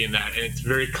is nudity in that, and it's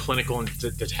very clinical and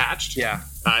detached. Yeah,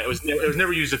 it was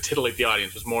never used to titillate the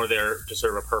audience. It was more there to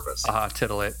serve a purpose.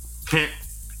 Titillate.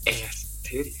 Ass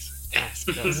titties. Ass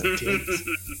titties.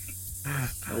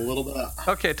 A little bit.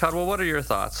 Okay, Todd. Well, what are your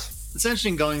thoughts? What's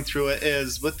interesting going through it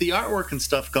is with the artwork and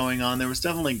stuff going on, there was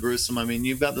definitely gruesome. I mean,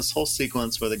 you've got this whole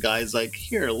sequence where the guy's like,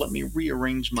 here, let me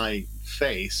rearrange my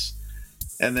face.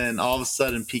 And then all of a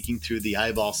sudden, peeking through the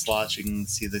eyeball slots, you can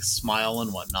see the smile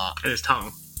and whatnot. And his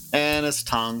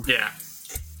tongue. Yeah.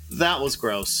 That was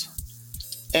gross.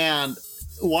 And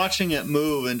watching it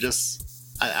move and just,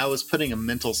 I was putting a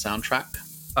mental soundtrack.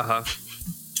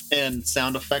 and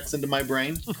sound effects into my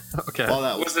brain. Okay. While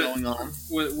that was going on.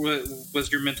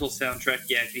 Was your mental soundtrack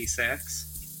Yakety Sax?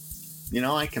 You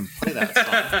know, I can play that song.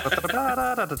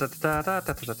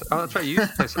 Oh, that's right. You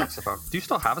used to play saxophone. Do you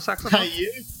still have a saxophone? I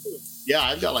used to. Yeah,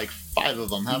 I've got like 5 of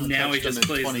them. Haven't touched them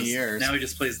in 20 years. Now he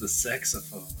just plays the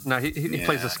saxophone. No, he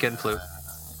plays the skin flute.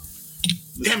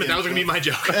 Damn it, that was going to be my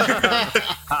joke.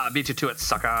 Beat you to it,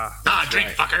 sucker. Drink,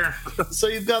 fucker. So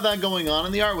you've got that going on,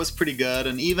 and the art was pretty good.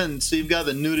 And even, so you've got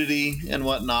the nudity and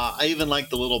whatnot. I even like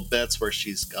the little bits where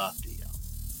she's got the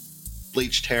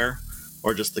bleached hair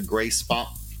or just the gray spot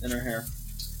in her hair.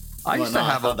 I used to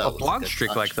have a blonde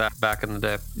streak like that back in the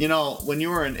day. You know, when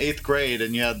you were in 8th grade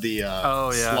and you had the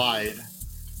slide.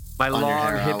 My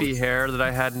long hippie hair that I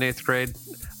had in 8th grade.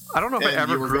 I don't know if I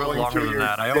ever grew it longer than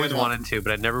that. I always wanted to,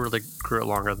 but I never really grew it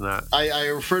longer than that. I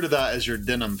refer to that as your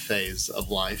denim phase of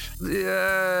life.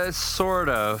 Yeah, sort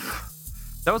of.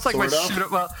 That was like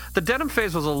well, the denim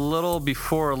phase was a little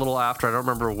before, a little after. I don't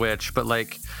remember which, but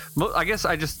like, I guess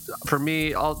for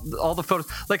me, all the photos,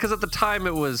 like, because at the time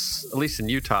it was, at least in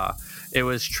Utah, it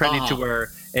was trendy to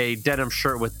wear a denim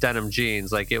shirt with denim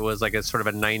jeans. Like, it was like a sort of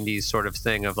a 90s sort of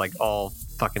thing of like all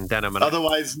fucking denim. And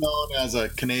otherwise known as a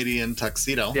Canadian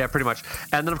tuxedo. Yeah, pretty much.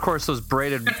 And then, of course, those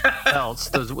braided belts,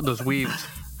 those weaved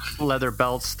leather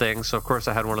belts things. So, of course,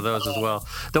 I had one of those as well.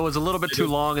 That was a little bit too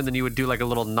long, and then you would do like a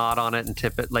little knot on it and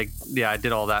tip it. Like, yeah, I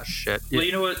did all that shit. Well,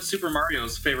 you know what Super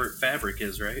Mario's favorite fabric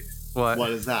is, right?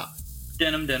 What is that?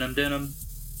 Denim, denim, denim.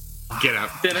 Get out.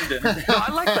 Denim, denim. No,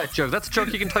 I like that joke. That's a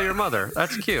joke you can tell your mother.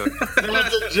 That's cute.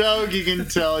 That's a joke you can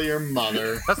tell your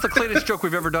mother. That's the cleanest joke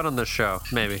we've ever done on this show.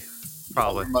 Maybe.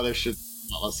 Probably. Your mother should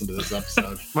not listen to this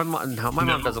episode. My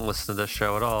mom doesn't listen to this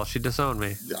show at all. She disowned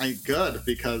me. Good,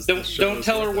 because don't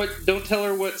tell her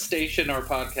what station our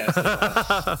podcast is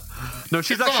on. No,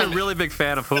 she's actually a really big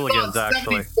fan of Hooligans.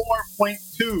 Actually,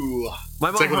 74.2.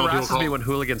 My mom harasses me when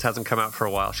Hooligans hasn't come out for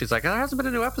a while. She's like, "There hasn't been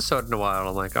a new episode in a while."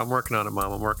 I'm like, "I'm working on it,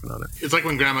 Mom. I'm working on it." It's like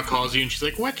when Grandma calls you and she's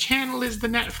like, "What channel is the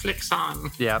Netflix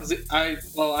on?" Yeah.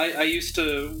 I used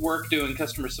to work doing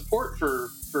customer support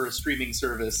for a streaming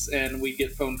service, and we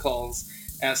get phone calls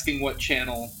asking what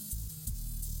channel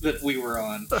that we were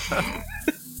on.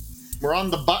 We're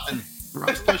on the button.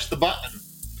 Just push the button.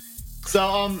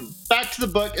 So, back to the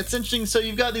book. It's interesting. So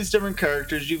you've got these different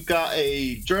characters. You've got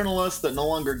a journalist that no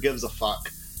longer gives a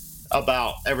fuck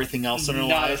about everything else in her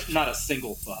life. Not a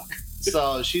single fuck.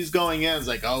 So she's going in, it's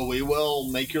like, oh, we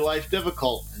will make your life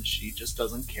difficult. And she just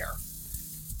doesn't care.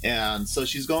 And so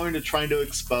she's going to try to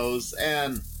expose.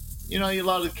 And, you know, a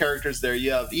lot of the characters there.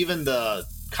 You have even the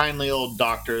kindly old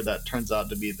doctor that turns out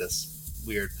to be this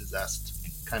weird possessed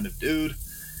kind of dude.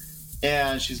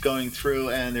 And she's going through,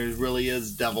 and there really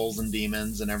is devils and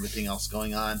demons and everything else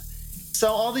going on. So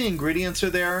all the ingredients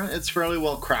are there. It's fairly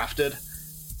well crafted,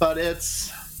 but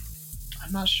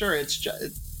I'm not sure. It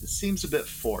seems a bit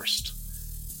forced.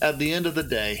 At the end of the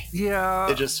day, yeah,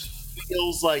 it just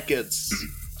feels like it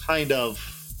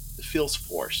feels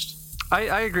forced.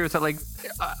 I agree with that. Like,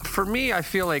 for me, I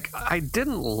feel like I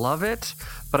didn't love it,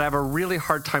 but I have a really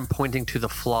hard time pointing to the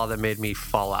flaw that made me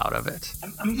fall out of it.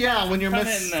 When you're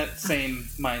in that same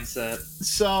mindset.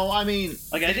 So, I mean,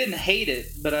 like, I didn't hate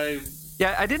it, but I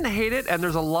didn't hate it, and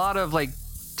there's a lot of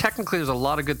technically there's a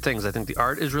lot of good things. I think the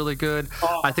art is really good.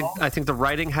 I think the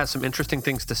writing has some interesting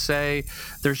things to say.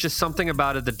 There's just something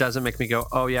about it that doesn't make me go,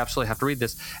 oh, you absolutely have to read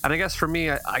this. And I guess for me,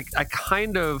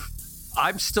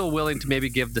 I'm still willing to maybe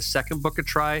give the second book a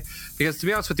try, because to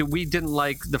be honest with you, we didn't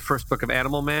like the first book of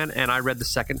Animal Man, and I read the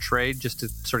second trade just to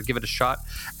sort of give it a shot,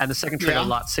 and the second trade I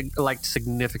liked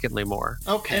significantly more.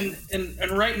 Okay. And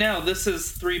right now this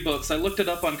is 3 books. I looked it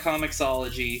up on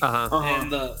Comixology, and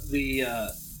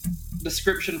the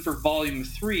description for Volume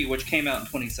 3, which came out in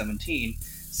 2017,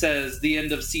 says the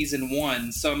end of Season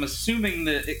 1. So I'm assuming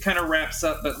that it kind of wraps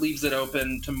up but leaves it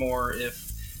open to more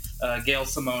if Gail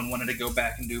Simone wanted to go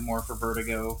back and do more for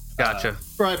Vertigo. Gotcha.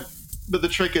 Right. But the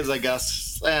trick is, I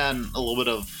guess, and a little bit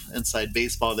of inside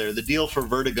baseball there, the deal for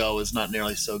Vertigo is not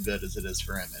nearly so good as it is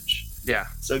for Image. Yeah.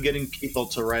 So getting people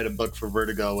to write a book for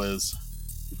Vertigo is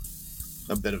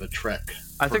a bit of a trick.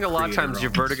 I think a lot of times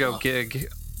your Vertigo gig,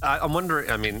 I'm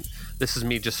wondering, I mean, this is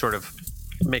me just sort of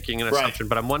making an assumption,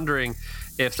 but I'm wondering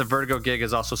if the Vertigo gig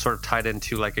is also sort of tied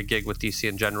into like a gig with DC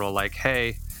in general, like,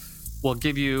 hey, we'll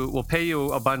pay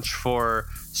you a bunch for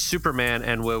Superman,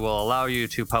 and we will allow you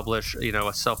to publish,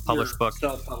 a self-published book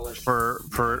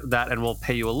for that, and we'll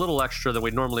pay you a little extra than we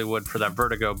normally would for that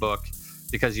Vertigo book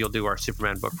because you'll do our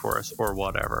Superman book for us or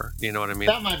whatever. You know what I mean?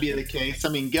 That might be the case. I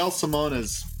mean, Gail Simone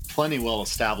is plenty well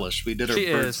established. We did her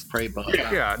Birds of Prey book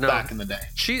back in the day.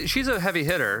 She's a heavy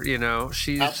hitter, you know.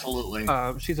 She's absolutely.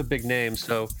 She's a big name,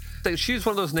 so she's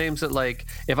one of those names that, like,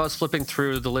 if I was flipping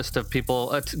through the list of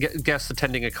people guests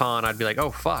attending a con, I'd be like,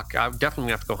 oh fuck, I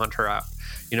definitely have to go hunt her out.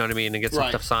 You know what I mean? And get some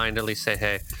stuff signed, at least say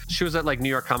hey. She was at like New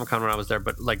York Comic Con when I was there,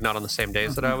 but like not on the same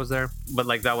days that I was there. But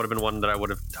like that would have been one that I would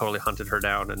have totally hunted her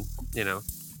down and, you know,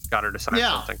 got her to sign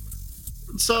something.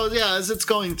 So yeah, as it's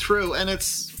going through and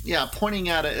it's pointing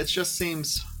at it, it just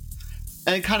seems,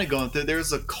 and kind of going through,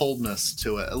 there's a coldness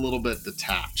to it, a little bit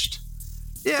detached.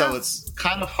 Yeah. So it's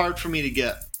kind of hard for me to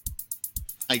get,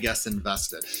 I guess,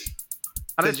 invested.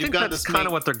 And I think that's kind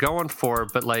of what they're going for,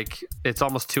 but like it's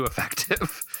almost too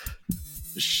effective.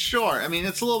 Sure. I mean,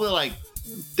 it's a little bit like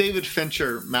David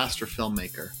Fincher, master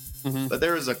filmmaker, but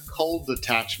there is a cold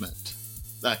detachment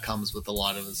that comes with a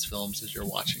lot of his films as you're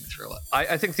watching through it.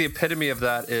 I think the epitome of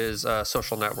that is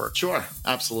Social Network. Sure,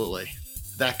 absolutely.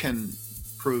 That can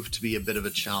prove to be a bit of a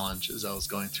challenge as I was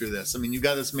going through this. I mean, you've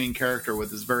got this main character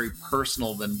with this very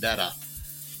personal vendetta,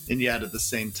 and yet at the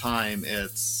same time,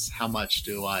 it's how much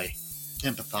do I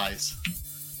empathize?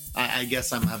 I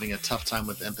guess I'm having a tough time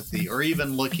with empathy, or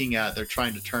even looking at, they're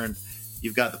trying to turn,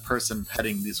 you've got the person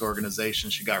heading these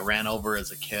organizations. She got ran over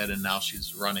as a kid, and now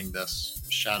she's running this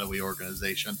shadowy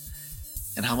organization.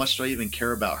 And how much do I even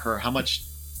care about her? How much,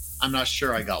 I'm not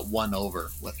sure I got won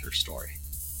over with her story.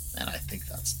 And I think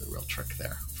that's the real trick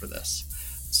there for this.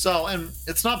 So, and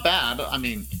it's not bad. I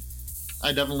mean,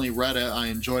 I definitely read it. I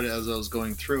enjoyed it as I was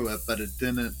going through it, but it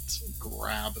didn't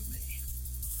grab me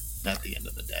at the end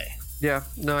of the day. Yeah,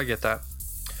 no, I get that.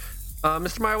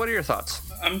 Mr. Meyer, what are your thoughts?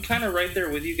 I'm kind of right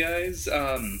there with you guys.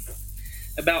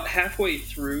 About halfway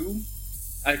through,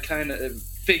 I kind of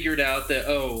figured out that,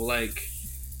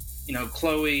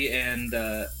 Chloe and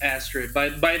Astrid,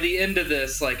 by the end of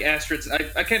this, like, Astrid's,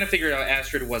 I kind of figured out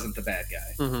Astrid wasn't the bad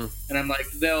guy. And I'm like,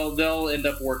 they'll end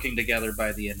up working together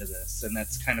by the end of this, and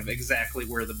that's kind of exactly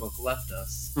where the book left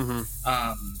us.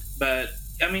 But,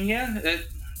 I mean,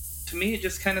 to me, it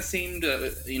just kind of seemed,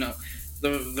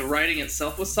 the writing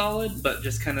itself was solid, but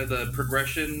just kind of the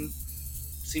progression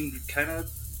seemed kind of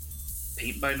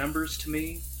paint by numbers to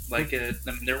me. Like,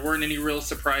 there weren't any real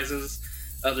surprises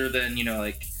other than,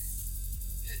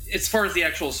 as far as the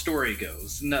actual story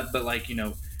goes. But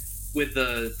with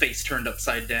the face turned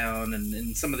upside down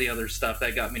and some of the other stuff,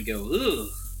 that got me to go, ugh.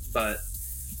 But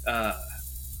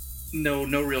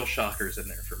no real shockers in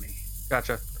there for me.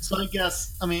 Gotcha. So I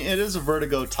guess, it is a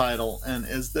Vertigo title, and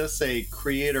is this a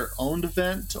creator-owned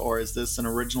event, or is this an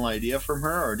original idea from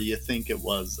her, or do you think it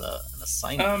was an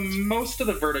assignment? Most of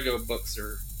the Vertigo books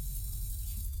are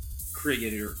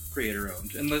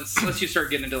creator-owned, unless you start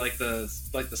getting into like the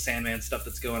Sandman stuff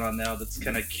that's going on now, that's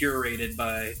kind of curated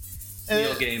by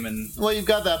Neil Gaiman. Well, you've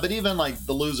got that, but even like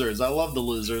The Losers, I love The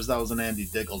Losers. That was an Andy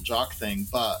Diggle Jock thing,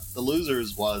 but The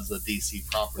Losers was a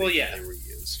DC property that they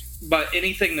reused. But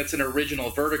anything that's an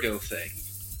original Vertigo thing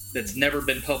that's never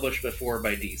been published before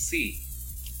by DC.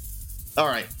 All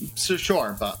right, so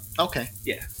sure, but okay.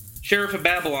 Yeah, Sheriff of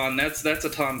Babylon. That's a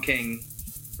Tom King.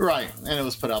 Right, and it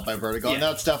was put out by Vertigo, and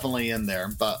that's definitely in there.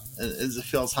 But as it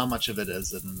feels, how much of it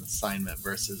is an assignment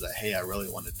versus hey, I really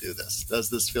want to do this?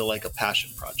 Does this feel like a passion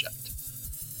project?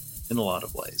 In a lot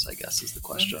of ways, I guess, is the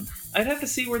question. I'd have to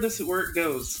see where it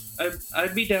goes.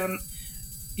 I'd be down.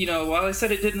 While I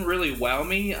said it didn't really wow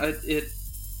me, it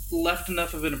left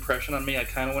enough of an impression on me. I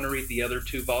kind of want to read the other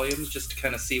 2 volumes just to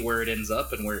kind of see where it ends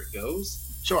up and where it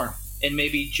goes. Sure. And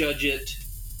maybe judge it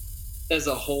as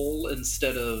a whole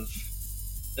instead of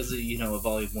as a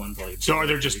volume 1, volume 2. So are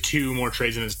there just 2 more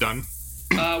trades and it's done?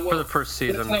 For the first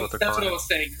season, that's what I was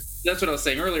saying. That's what I was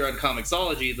saying earlier on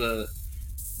Comixology.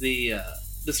 The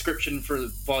description for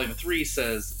volume 3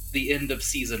 says the end of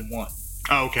season 1.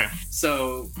 Oh, okay.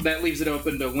 So that leaves it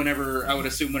open to whenever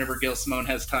Gail Simone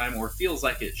has time or feels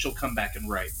like it, she'll come back and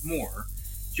write more.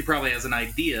 She probably has an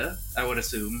idea, I would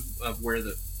assume, of where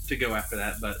to go after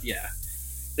that. But yeah,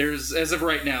 as of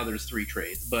right now, there's 3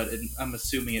 trades, but I'm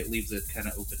assuming it leaves it kind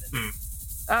of open.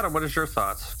 Adam, what is your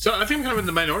thoughts? So I think I'm kind of in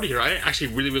the minority here. I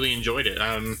actually really, really enjoyed it.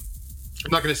 I'm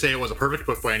not going to say it was a perfect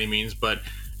book by any means, but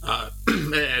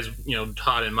as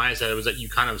Todd and Maya said, it was that you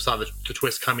kind of saw the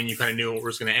twist coming. You kind of knew it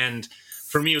was going to end.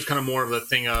 For me, it was kind of more of a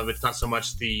thing of it's not so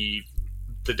much the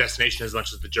destination as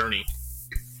much as the journey.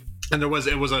 And it was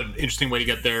an interesting way to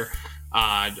get there.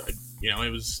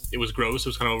 It was gross. It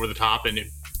was kind of over the top,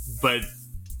 but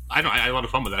I had a lot of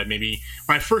fun with that. Maybe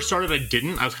when I first started, I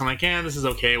didn't. I was kind of like, this is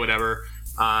okay, whatever.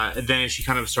 And then as she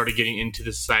kind of started getting into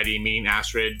the society, meeting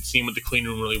Astrid, seeing what the clean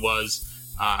room really was,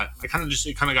 it kind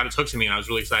of got its hooks in me, and I was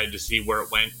really excited to see where it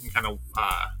went and kind of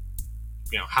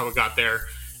how it got there.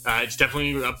 it's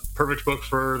definitely a perfect book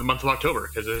for the month of October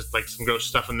because there's like some gross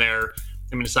stuff in there.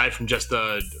 I mean, aside from just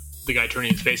the guy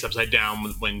turning his face upside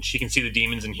down when she can see the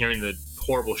demons and hearing the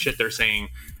horrible shit they're saying,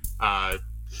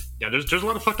 there's a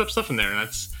lot of fucked up stuff in there, and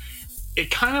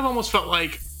it kind of almost felt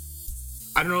like,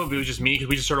 I don't know if it was just me because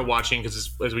we just started watching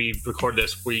because as we record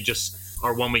this, we just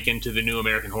are 1 week into the new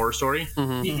American Horror Story.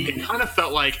 It kind of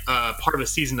felt like part of a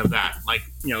season of that, like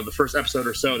the first episode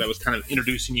or so that was kind of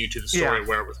introducing you to the story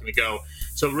where it was going to go.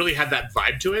 So it really had that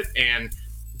vibe to it, and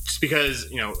just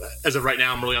because as of right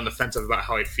now, I'm really on the fence about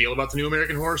how I feel about the new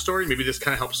American Horror Story. Maybe this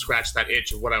kind of helps scratch that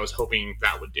itch of what I was hoping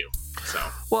that would do. So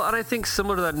well, and I think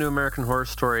similar to that new American Horror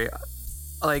Story.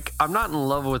 Like, I'm not in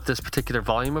love with this particular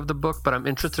volume of the book, but I'm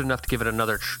interested enough to give it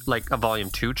another, a volume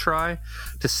 2 try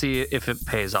to see if it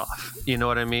pays off. You know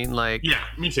what I mean? Like, yeah,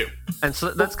 me too. And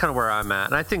so that's kind of where I'm at.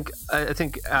 And I think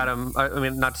Adam, I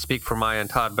mean, not to speak for Maya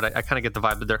and Todd, but I kind of get the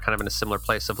vibe that they're kind of in a similar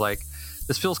place of like,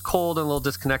 this feels cold and a little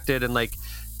disconnected, and like,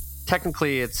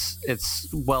 technically it's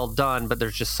well done, but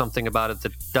there's just something about it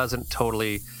that doesn't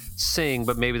totally sing,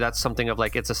 but maybe that's something of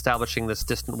like it's establishing this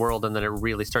distant world and then it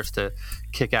really starts to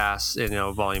kick ass in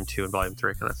volume 2 and volume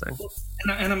 3 kind of thing.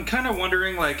 And I'm kind of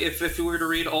wondering like if we were to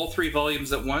read all 3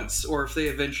 volumes at once, or if they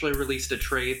eventually released a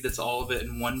trade that's all of it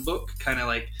in one book, kind of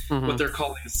like what they're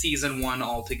calling season 1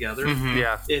 altogether.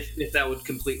 Yeah, if that would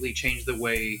completely change the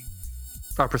way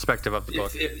our perspective of the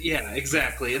book. Yeah,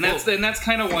 exactly. And that's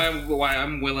kind of why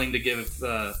I'm willing to give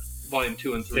volume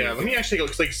 2 and 3. Yeah, let me actually go.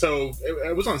 So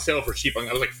it was on sale for cheap. It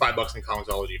was like $5 in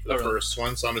Comixology for the first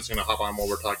one. So I'm just going to hop on while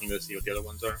we're talking to see what the other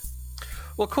ones are.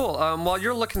 Well, cool. While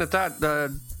you're looking at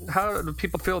that, how do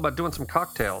people feel about doing some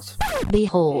cocktails?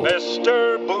 Behold,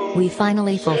 Mr. Boom, we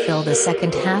finally fulfill the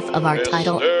second half of our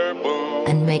title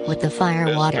and make with the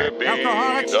fire water.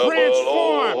 Alcoholics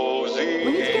transform!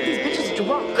 We need to get these bitches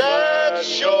drunk. That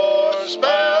sure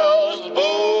spells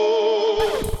boom!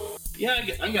 Yeah,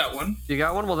 I got one. You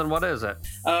got one? Well, then what is it?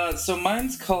 So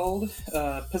mine's called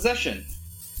Possession.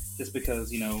 Just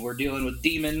because, we're dealing with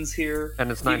demons here.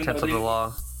 And it's 9/10 of the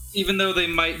law. Even though they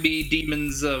might be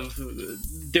demons of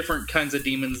different kinds of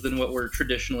demons than what we're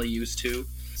traditionally used to.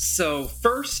 So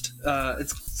first,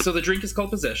 so the drink is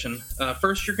called Possession.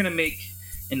 First, you're going to make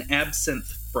an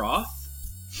absinthe froth.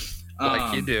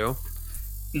 Like you do.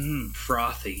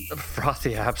 Frothy.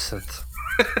 Frothy absinthe.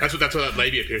 That's what that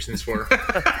labia piercing's for.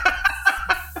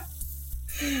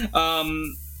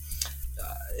 And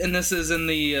this is in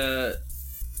the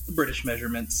British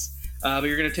measurements. But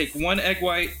you're going to take 1 egg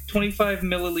white, 25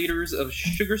 milliliters of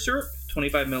sugar syrup,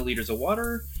 25 milliliters of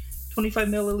water, 25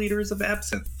 milliliters of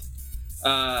absinthe.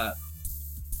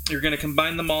 You're going to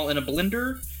combine them all in a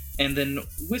blender and then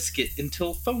whisk it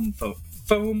until foam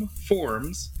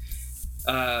forms.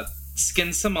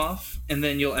 Skin some off, and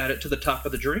then you'll add it to the top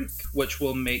of the drink, which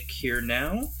we'll make here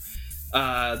now.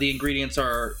 The ingredients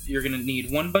are, you're going to need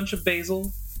 1 bunch of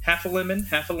basil, half a lemon,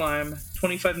 half a lime,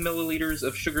 25 milliliters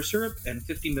of sugar syrup, and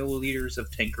 50 milliliters of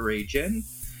Tanqueray gin.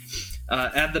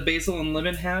 Add the basil and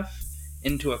lemon half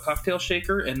into a cocktail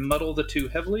shaker and muddle the two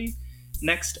heavily.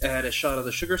 Next, add a shot of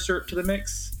the sugar syrup to the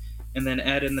mix, and then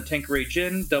add in the Tanqueray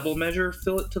gin, double measure,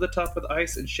 fill it to the top with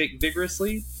ice, and shake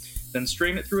vigorously. Then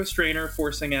strain it through a strainer,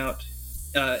 forcing out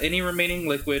any remaining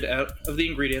liquid out of the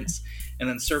ingredients, and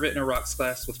then serve it in a rocks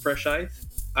glass with fresh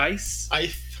ice.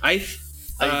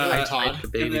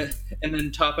 And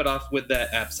then top it off with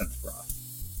that absinthe froth.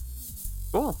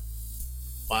 Cool.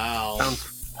 Wow.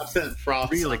 Sounds absinthe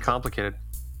froth. Really complicated.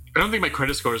 I don't think my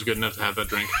credit score is good enough to have that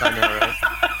drink. I know, right?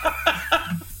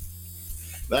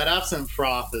 That absinthe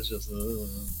froth is just...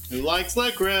 who likes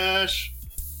licorice?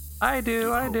 I do.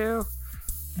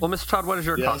 Well, Mr. Todd, what is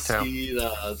your cocktail? He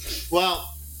does.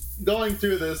 Well, going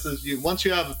through this is once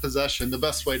you have a possession, the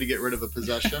best way to get rid of a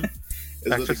possession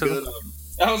is with a good...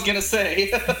 I was going to say.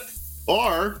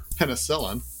 or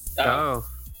penicillin. Oh.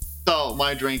 So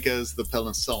my drink is the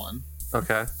penicillin.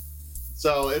 Okay.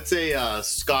 So it's a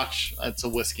Scotch, it's a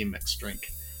whiskey mixed drink.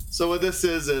 So what this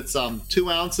is, it's 2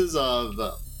 ounces of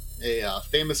a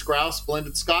Famous Grouse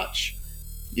blended Scotch.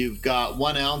 You've got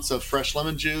 1 ounce of fresh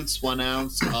lemon juice, 1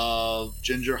 ounce of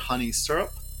ginger honey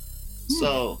syrup.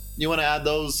 So you want to add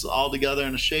those all together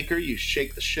in a shaker. You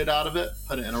shake the shit out of it,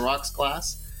 put it in a rocks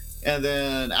glass. And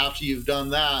then after you've done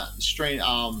that, strain,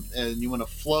 and you want to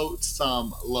float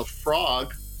some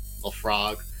Laphroaig,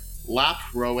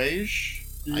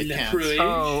 I can't.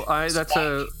 Oh,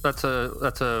 that's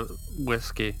a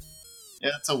whiskey. Yeah,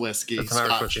 it's a whiskey. It's an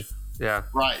Irish whiskey. Yeah.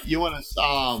 Right. You want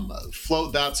to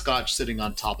float that Scotch sitting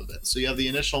on top of it. So you have the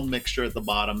initial mixture at the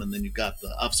bottom, and then you've got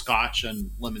of Scotch and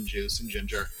lemon juice and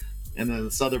ginger, and then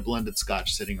this other blended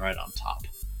Scotch sitting right on top.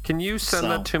 Can you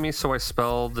send that to me so I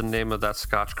spell the name of that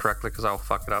scotch correctly? Because I'll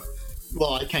fuck it up.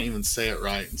 Well, I can't even say it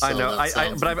right. So I know,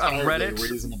 but I've read it.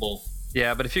 Reasonable.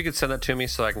 Yeah, but if you could send that to me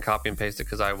so I can copy and paste it,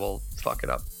 because I will fuck it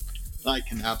up. I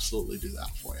can absolutely do that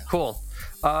for you. Cool.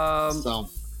 I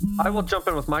will jump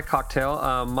in with my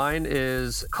cocktail. Mine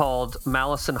is called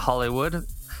Malice in Hollywood,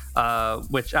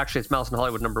 which actually it's Malice in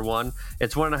Hollywood #1.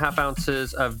 It's 1.5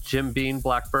 ounces of Jim Beam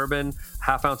black bourbon,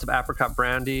 1/2 ounce of apricot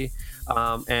brandy,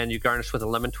 and you garnish with a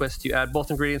lemon twist. You add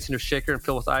both ingredients into a shaker and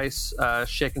fill with ice.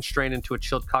 Shake and strain into a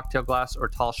chilled cocktail glass or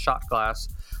tall shot glass.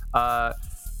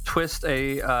 Twist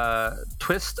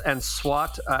and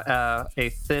swat a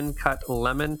thin cut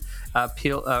lemon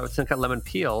peel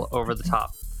over the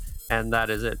top, and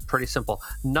that is it. Pretty simple.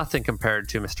 Nothing compared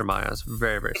to Mr. Maya's.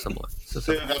 Very, very similar.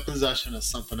 That possession is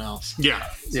something else. Yeah.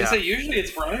 So usually it's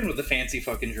Brian with the fancy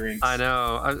fucking drinks. I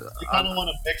know. I kind of want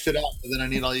to mix it up, but then I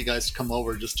need all you guys to come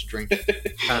over just to drink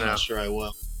it. I'm not sure I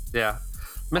will. Yeah.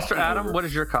 Mr. Adam, what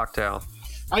is your cocktail?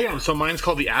 Yeah, so mine's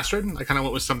called the Astrid. I kind of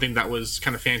went with something that was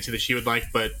kind of fancy that she would like,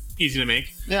 but easy to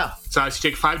make. Yeah. So you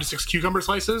take 5 to 6 cucumber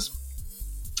slices.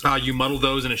 You muddle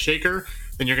those in a shaker.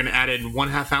 Then you're going to add in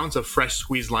 1/2 ounce of fresh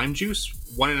squeezed lime juice,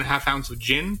 1.5 ounce of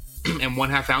gin, and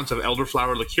 1/2 ounce of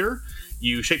elderflower liqueur.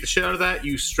 You shake the shit out of that.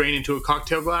 You strain into a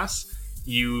cocktail glass.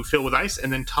 You fill with ice,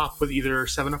 and then top with either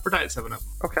 7-Up or Diet 7-Up.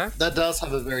 Okay. That does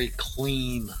have a very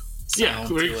clean sound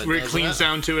very clean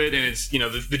sound to it, and it's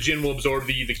the gin will absorb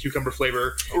the cucumber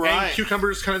flavor. Right. And cucumber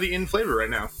is kind of the in flavor right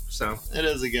now. So it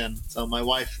is again. So my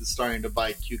wife is starting to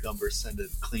buy cucumber scented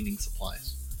cleaning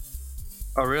supplies.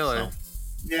 Oh really? So,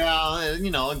 yeah,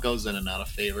 it goes in and out of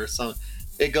favor. So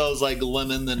it goes like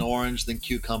lemon, then orange, then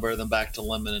cucumber, then back to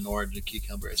lemon and orange and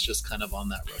cucumber. It's just kind of on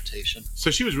that rotation.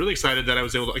 So she was really excited that I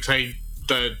was able to.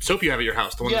 The soap you have at your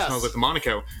house, the one that smells like the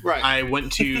Monaco. Right. I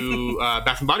went to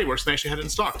Bath and Body Works and they actually had it in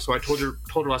stock. So I told her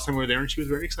last time we were there, and she was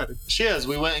very excited. She is.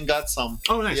 We went and got some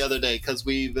nice. The other day because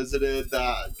we visited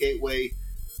Gateway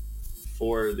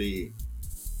for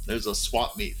there's a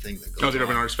swap meet thing that goes on. The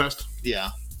Urban Arts Fest?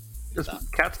 Yeah. Does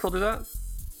Kat still do that?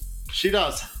 She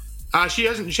does. She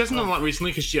hasn't done a lot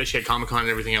recently because she had Comic-Con and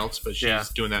everything else, but she's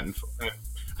doing that.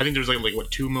 I think there's like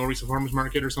 2 more recent farmers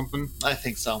market or something. I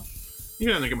think so. You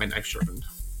can get my knife sharpened.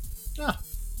 Yeah.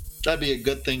 That'd be a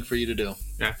good thing for you to do.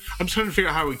 Yeah. I'm just trying to figure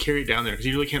out how we carry it down there because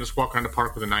you really can't just walk around the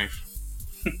park with a knife.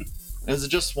 Is it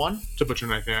just one? It's a butcher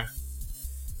knife, yeah.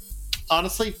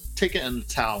 Honestly, take it in a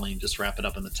towel and just wrap it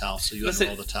up in the towel so you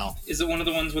unroll the towel. Is it one of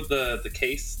the ones with the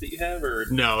case that you have? Or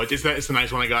no, it's the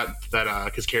nice one I got that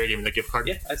because Carrie gave me that gift card.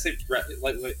 Yeah, I'd say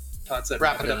lightweight. Todd said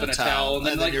wrap it up in a towel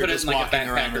and then you're put it just in like a walking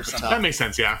around backpack or with the something. towel. That makes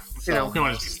sense, yeah. So,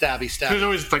 stabby. There's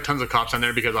always like tons of cops on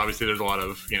there because obviously there's a lot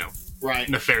of right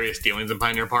nefarious dealings in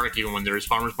Pioneer Park, even when there is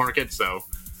farmers market. So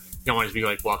you don't want to be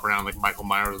like walking around like Michael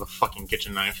Myers with a fucking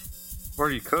kitchen knife.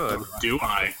 Or you could. Do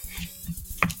I?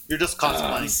 You're just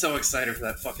cosplaying. I'm so excited for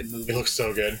that fucking movie. It looks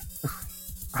so good.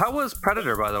 How was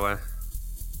Predator, by the way?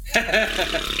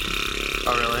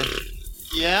 Oh really?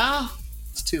 Yeah.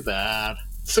 It's too bad.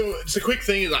 So it's a quick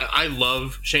thing is I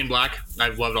love Shane Black.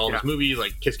 I've loved all his movies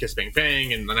like Kiss Kiss Bang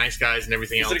Bang and The Nice Guys and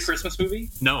everything else. Is it a Christmas movie?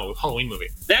 No, Halloween movie.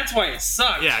 That's why it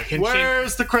sucks. Yeah.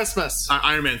 Where's the Christmas?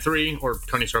 Iron Man 3 or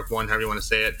Tony Stark 1, however you want to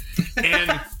say it.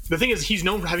 And the thing is, he's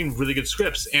known for having really good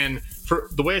scripts. And for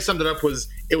the way I summed it up was,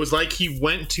 it was like he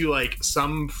went to like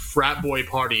some frat boy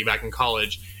party back in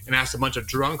college and asked a bunch of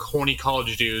drunk, horny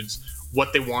college dudes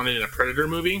what they wanted in a Predator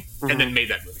movie, and then made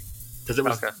that movie because it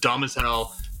was dumb as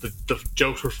hell. The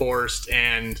jokes were forced,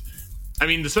 and I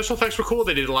mean the special effects were cool.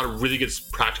 They did a lot of really good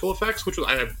practical effects, which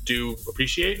I do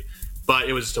appreciate, but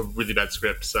it was just a really bad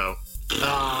script. So,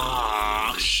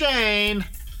 Shane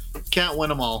can't win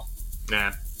them all.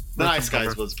 Nah, The Nice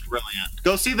Guys was brilliant.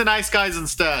 Go see The Nice Guys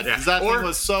instead, because that thing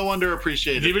was so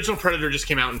underappreciated. The original Predator just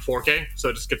came out in 4K,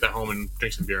 so just get that home and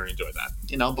drink some beer and enjoy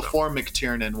that. Before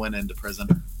McTiernan went into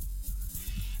prison.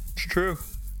 It's true.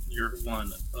 You're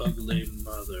one ugly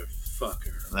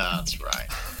motherfucker. That's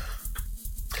right.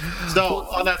 So,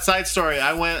 on that side story,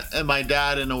 I went and my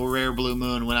dad and a rare blue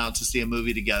moon went out to see a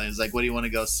movie together. He's like, what do you want to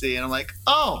go see? And I'm like,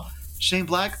 oh, Shane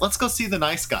Black, let's go see The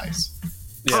Nice Guys.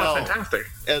 Yeah, fantastic.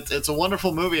 It's a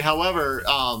wonderful movie. However,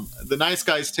 The Nice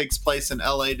Guys takes place in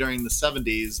LA during the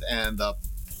 70s, and the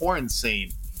porn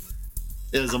scene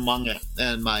is among it.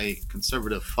 And my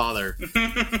conservative father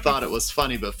thought it was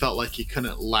funny, but felt like he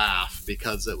couldn't laugh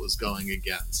because it was going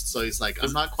against. So he's like,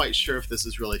 I'm not quite sure if this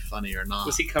is really funny or not.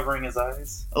 Was he covering his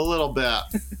eyes? A little bit.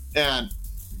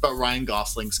 But Ryan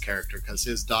Gosling's character, because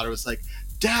his daughter was like,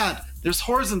 Dad, there's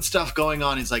whores and stuff going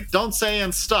on. He's like, don't say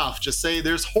and stuff, just say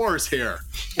there's whores here.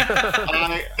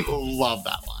 I love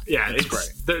that line. Yeah, it's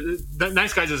great. The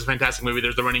Nice Guys is a fantastic movie.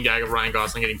 There's the running gag of Ryan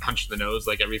Gosling getting punched in the nose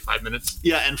like every 5 minutes.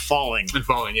 Yeah, and falling.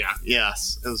 Yeah.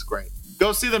 Yes, it was great.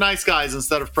 Go see The Nice Guys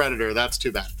instead of Predator. That's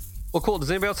too bad. Well, cool. Does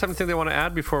anybody else have anything they want to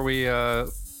add before we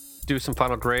do some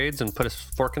final grades and put a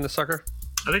fork in the sucker?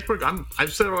 I think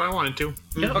I've said what I wanted to.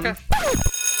 Yeah. Okay.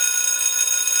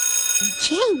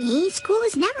 Jamie, school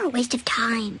is never a waste of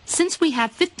time. Since we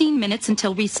have 15 minutes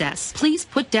until recess, please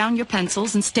put down your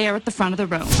pencils and stare at the front of the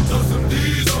room.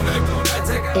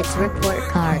 It's report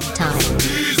card time.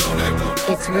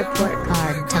 It's report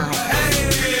card time.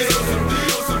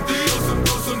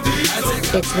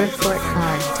 It's report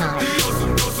card time.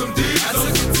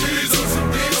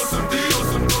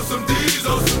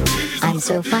 I'm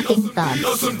so fucking thugged.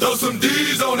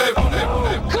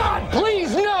 God,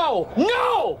 please, no!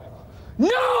 No!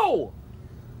 No!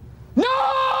 No!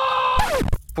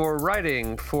 For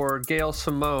writing, for Gail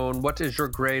Simone, what is your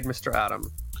grade, Mr. Adam?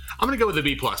 I'm going to go with a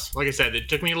B+. Like I said, it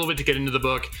took me a little bit to get into the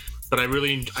book, but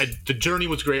the journey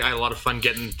was great. I had a lot of fun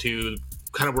getting to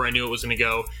kind of where I knew it was going to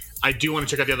go. I do want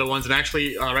to check out the other ones, and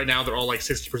actually, right now, they're all like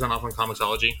 60% off on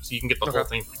Comixology, so you can get the whole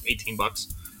thing for like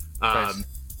 $18.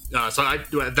 Nice. So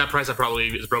at that price, I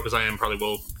probably, as broke as I am, probably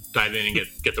will dive in and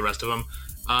get the rest of them.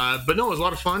 But no, it was a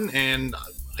lot of fun, and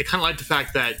I kind of like the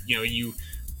fact that,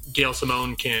 Gail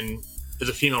Simone as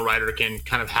a female writer, can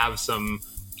kind of have some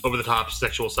over-the-top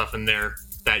sexual stuff in there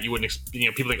that you wouldn't,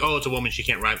 people think, oh, it's a woman, she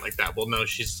can't write like that. Well, no,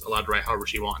 she's allowed to write however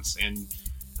she wants, and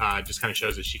just kind of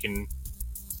shows that she can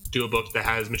do a book that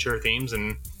has mature themes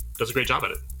and does a great job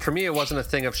at it. For me, it wasn't a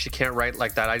thing of she can't write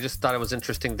like that. I just thought it was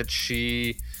interesting that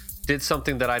she did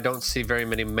something that I don't see very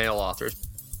many male authors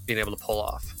being able to pull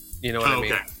off. You know what I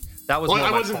mean? That was more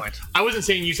my point. I wasn't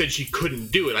saying you said she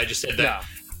couldn't do it. I just said that. Yeah.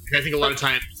 I think a lot of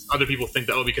times other people think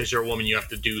that, because you're a woman, you have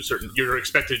to do you're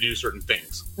expected to do certain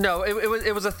things. No,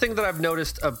 it was a thing that I've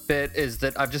noticed a bit, is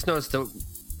that I've just noticed that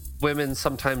women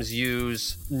sometimes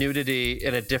use nudity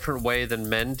in a different way than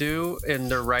men do in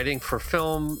their writing, for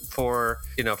film, for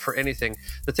anything.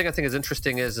 The thing I think is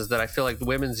interesting is that I feel like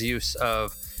women's use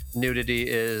of nudity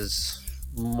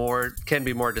can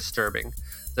be more disturbing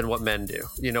than what men do.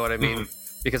 You know what I mean? Mm-hmm.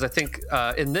 Because I think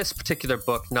in this particular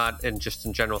book, not in just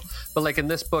in general, but like in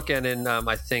this book and in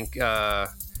I think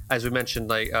as we mentioned,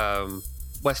 like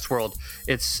Westworld,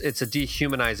 it's a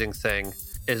dehumanizing thing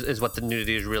is what the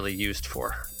nudity is really used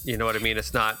for. You know what I mean?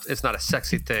 It's not a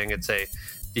sexy thing. It's a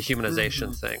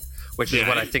dehumanization thing, which is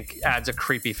what I think adds a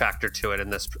creepy factor to it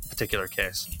in this particular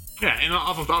case. Yeah, and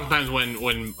oftentimes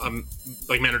when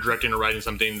like men are directing or writing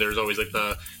something, there's always like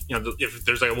if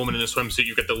there's like a woman in a swimsuit,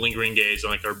 you get the lingering gaze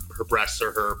on like her breasts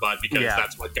or her butt, because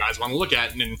that's what guys want to look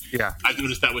at. And I've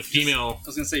noticed that with female. I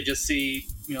was gonna say, just see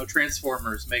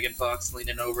Transformers, Megan Fox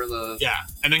leaning over the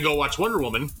and then go watch Wonder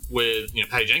Woman with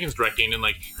Patty Jenkins directing, and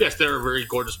like yes, they're a very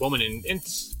gorgeous woman, and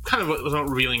it's kind of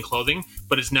revealing clothing,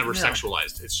 but it's never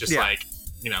sexualized. It's just like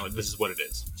this is what it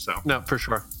is. So no, for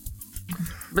sure,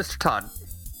 Mr. Todd.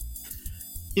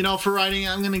 For writing,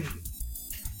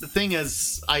 the thing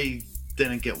is, I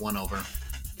didn't get one over.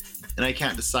 And I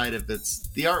can't decide if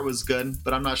the art was good,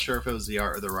 but I'm not sure if it was the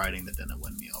art or the writing that didn't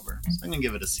win me over. So I'm going to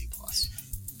give it a C+.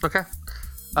 Okay.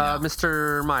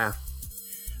 Mr. Maya.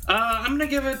 I'm going to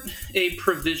give it a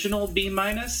provisional B-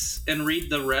 and read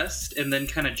the rest and then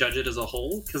kind of judge it as a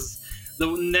whole. Because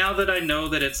now that I know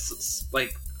that it's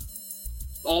like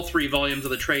all 3 volumes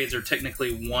of the trades are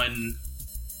technically one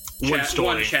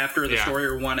chapter of the story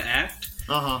or one act.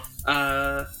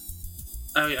 I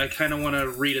kind of want to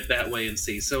read it that way and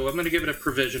see. So I'm going to give it a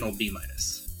provisional B-.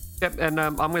 Yep, and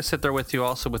I'm going to sit there with you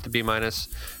also with the B-,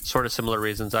 sort of similar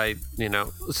reasons.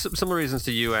 Similar reasons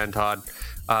to you and Todd.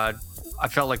 I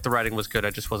felt like the writing was good.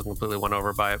 I just wasn't completely won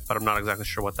over by it, but I'm not exactly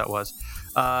sure what that was.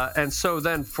 And so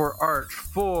then for art,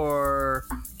 for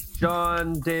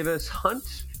John Davis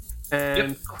Hunt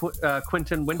and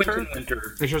Quentin Winter. Are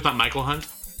you sure it's not Michael Hunt?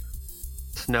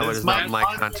 No, it is not Mike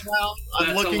Hunt.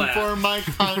 I'm looking for Mike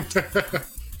Hunt.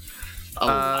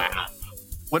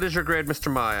 What is your grade, Mr.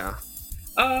 Maya?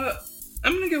 I'm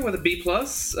going to go with a B+.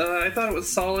 I thought it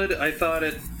was solid. I thought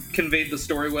it conveyed the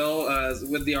story well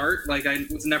with the art. Like, I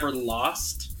was never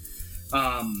lost.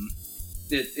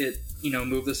 It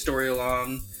moved the story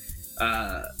along.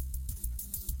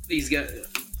 He's got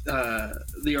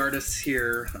the artists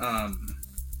here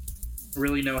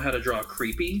really know how to draw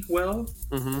creepy well.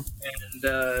 Mm-hmm.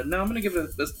 And no, I'm going to give it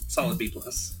a solid B+.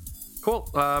 Cool.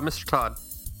 Mr. Todd.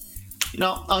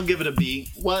 I'll give it a B.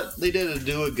 What they did to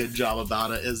do a good job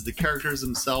about it is the characters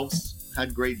themselves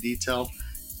had great detail.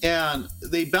 And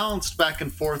they balanced back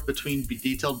and forth between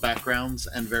detailed backgrounds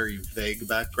and very vague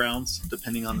backgrounds,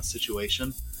 depending on the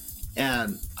situation.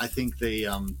 And I think they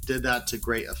did that to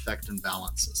great effect and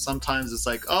balance. Sometimes it's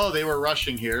like, oh, they were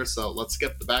rushing here, so let's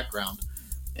skip the background.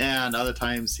 And other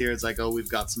times here, it's like, oh, we've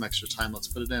got some extra time, let's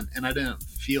put it in. And I didn't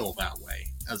feel that way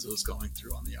as it was going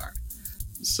through on the arc.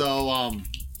 So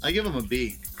I give them a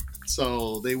B.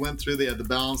 So they went through, they had the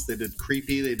balance, they did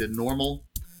creepy, they did normal,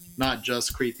 not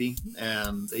just creepy,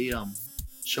 and they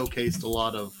showcased a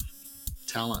lot of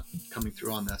talent coming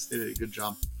through on this. They did a good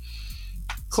job.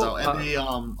 Cool. So, and they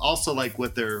also, like,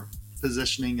 with their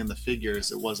positioning and the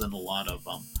figures, it wasn't a lot of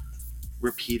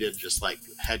repeated just like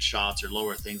headshots or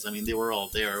lower things. I mean, they were all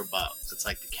there, but it's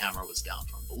like the camera was down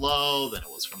from below, then it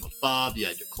was from above, you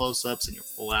had your close-ups and your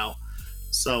pull-out.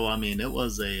 So, I mean, it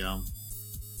was a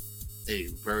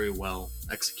very well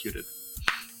executed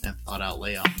and thought out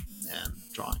layout and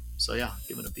drawing. So yeah,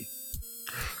 give it a B.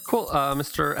 Cool.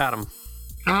 Mr. Adam.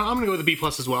 I'm gonna go with a B+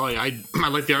 as well. I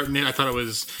like the art in it. I thought it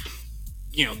was,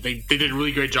 they did a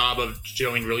really great job of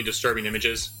showing really disturbing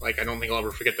images. Like, I don't think I'll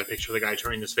ever forget the picture of the guy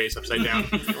turning his face upside down.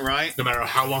 Right. No matter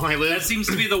how long I live. That seems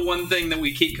to be the one thing that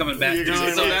we keep coming back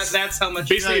to. So that's how much.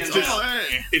 Basically,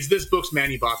 it's this book's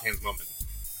Manny Bothan's moment.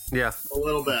 Yeah, a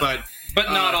little bit,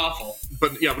 but not awful.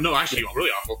 But yeah, no, actually,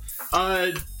 really awful.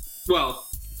 Well,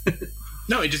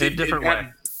 no, it just in a different way.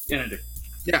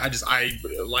 Yeah,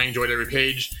 I enjoyed every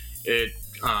page. It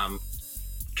kind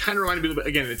of reminded me,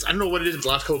 again, I don't know what it is, but the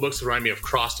last couple of books remind me of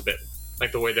Crossed a bit,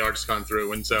 like the way the art's gone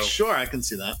through, and so sure, I can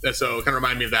see that. So it kind of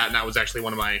reminded me of that, and that was actually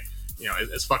one of my,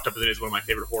 as fucked up as it is, one of my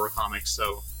favorite horror comics.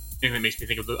 So anything that makes me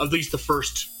think of at least the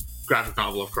first graphic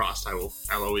novel of Crossed, I'll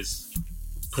always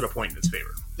put a point in its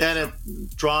favor. And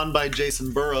it drawn by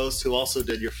Jason Burrows, who also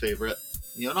did your favorite.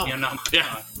 Yeah.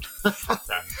 Fuck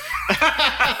that.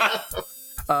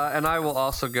 And I will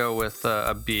also go with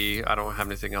a B. I don't have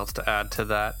anything else to add to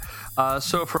that.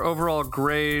 So for overall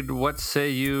grade, what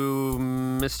say you,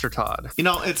 Mr. Todd?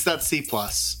 It's that C+.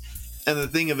 And the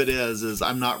thing of it is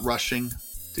I'm not rushing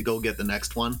to go get the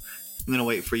next one. I'm going to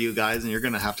wait for you guys, and you're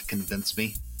going to have to convince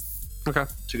me. Okay.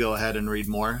 To go ahead and read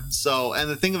more. So, and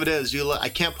the thing of it is, I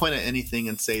can't point at anything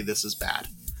and say this is bad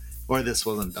or this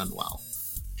wasn't done well.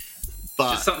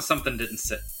 But just something didn't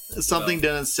sit. Something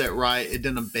didn't sit right. It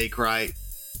didn't bake right.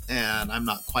 And I'm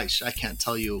not quite sure. I can't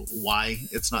tell you why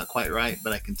it's not quite right,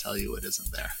 but I can tell you it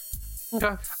isn't there.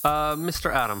 Okay.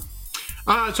 Mr. Adam.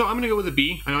 So I'm going to go with a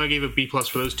B. I know I gave a B+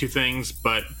 for those two things,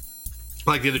 but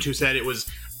like the other two said, it was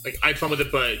like I had fun with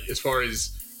it, but as far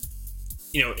as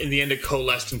in the end, it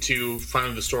coalesced into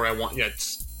finally the story I want.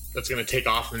 That's going to take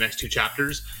off in the next two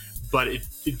chapters. But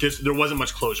there wasn't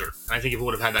much closure. And I think if it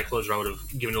would have had that closure, I would have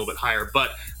given it a little bit higher.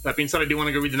 But that being said, I do want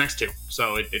to go read the next two.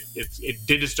 So it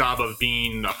did its job of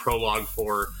being a prologue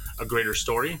for a greater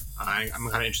story. I'm kind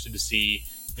of interested to see.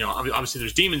 Obviously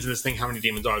there's demons in this thing. How many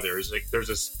demons are there? There's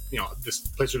this this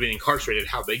place of being incarcerated.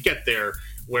 How they get there?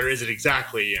 Where is it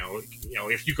exactly?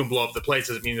 If you can blow up the place,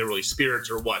 does it mean they're really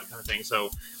spirits or what kind of thing? So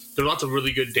there's lots of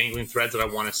really good dangling threads that I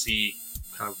want to see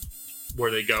kind of where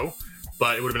they go.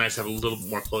 But it would have been nice to have a little bit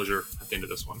more closure at the end of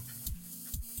this one.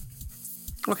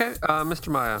 Okay, Mr.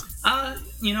 Maya.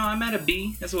 I'm at a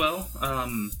B as well.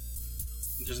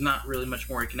 There's not really much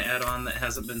more I can add on that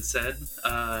hasn't been said.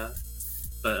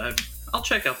 But I'll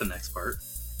check out the next part.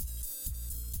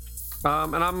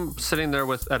 And I'm sitting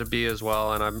there at a B as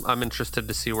well, and I'm interested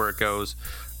to see where it goes.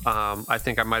 I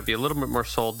think I might be a little bit more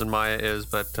sold than Maya is,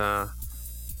 but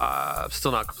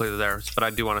still not completely there. But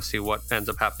I do want to see what ends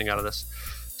up happening out of this.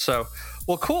 So,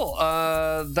 well, cool.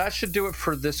 That should do it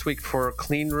for this week for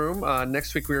Clean Room.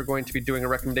 Next week we are going to be doing a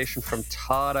recommendation from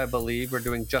Todd, I believe. We're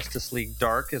doing Justice League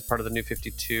Dark as part of the New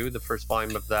 52, the first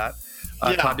volume of that.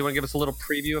 Todd, do you want to give us a little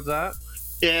preview of that?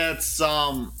 Yeah, it's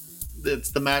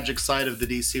the magic side of the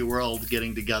DC world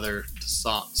getting together to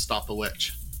stop a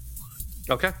witch.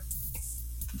 Okay.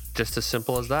 Just as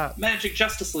simple as that. Magic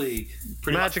Justice League.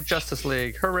 Magic Justice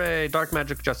League. Hooray, Dark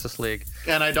Magic Justice League.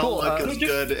 And I don't look as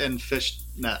good in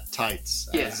fishnet tights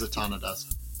as Zatanna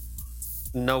does.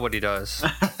 Nobody does.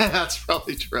 That's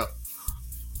probably true.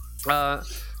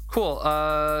 Cool.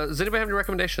 Does anybody have any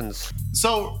recommendations?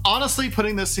 So, honestly,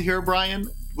 putting this here, Brian,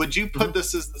 would you put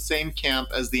this as the same camp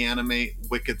as the anime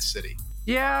Wicked City?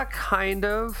 Yeah, kind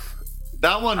of.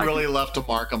 That one really left a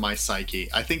mark on my psyche.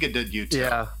 I think it did you too.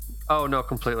 Yeah. Oh, no,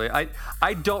 completely.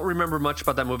 I don't remember much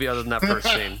about that movie other than that first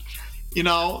scene.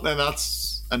 And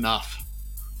that's enough.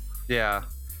 Yeah.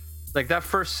 Like, that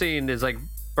first scene is, like,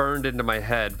 burned into my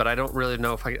head, but I don't really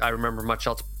know if I remember much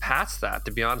else past that,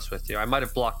 to be honest with you. I might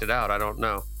have blocked it out. I don't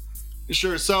know.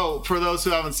 Sure. So, for those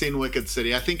who haven't seen Wicked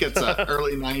City, I think it's an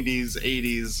early 90s,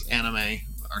 80s anime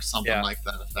or something like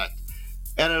that effect.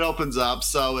 And it opens up,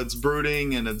 so it's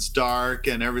brooding and it's dark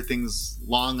and everything's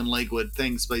long and languid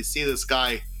things. But you see this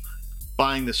guy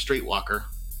buying the streetwalker.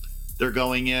 They're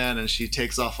going in and she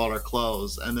takes off all her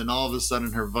clothes, and then all of a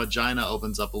sudden her vagina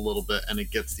opens up a little bit and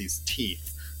it gets these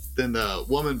teeth. Then the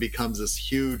woman becomes this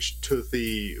huge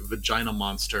toothy vagina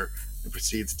monster and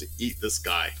proceeds to eat this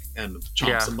guy and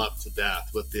chomps him up to death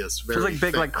with this very There's like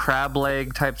big like crab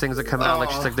leg type things that come out,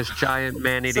 like she's like this giant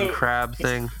man-eating crab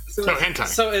thing.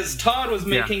 So as Todd was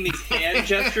making these hand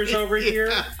gestures over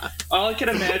here, all I could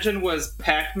imagine was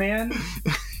Pac-Man.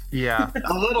 Yeah,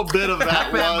 a little bit of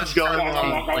that was going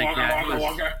on.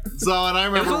 So, and I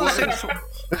remember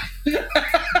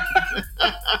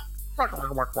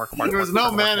there was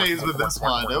no mayonnaise with this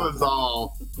one. It was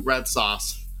all red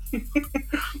sauce.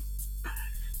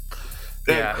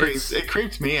 It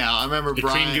creeped me out. I remember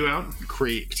Brian creamed you out?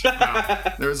 Creeped.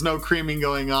 Wow. There was no creaming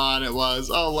going on. It was,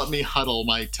 let me huddle.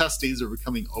 My testes are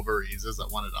becoming ovaries as I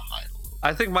wanted to hide a little.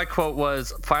 I think my quote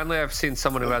was, finally I've seen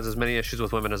someone who has as many issues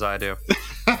with women as I do.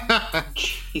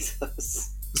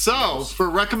 Jesus. So, for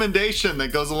recommendation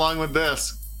that goes along with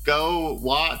this, go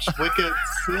watch Wicked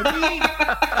City.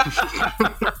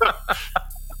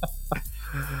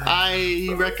 I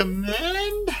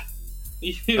recommend.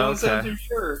 You don't sound too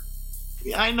sure.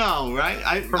 Yeah, I know, right?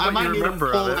 I might need to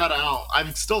pull that out.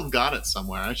 I've still got it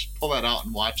somewhere. I should pull that out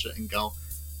and watch it and go,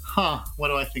 what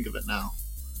do I think of it now?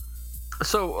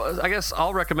 So I guess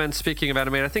I'll recommend, speaking of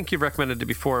anime, I think you've recommended it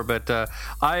before, but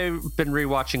I've been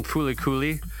rewatching Fooly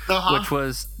Cooly, which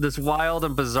was this wild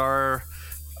and bizarre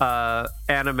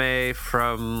anime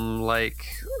from like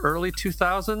early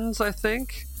 2000s, I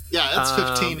think. Yeah, it's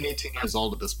 15, 18 years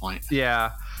old at this point.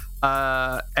 Yeah.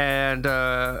 And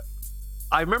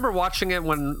I remember watching it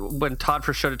when Todd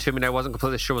first showed it to me and I wasn't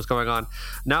completely sure what was going on.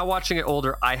 Now watching it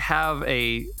older, I have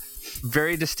a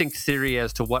very distinct theory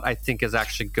as to what I think is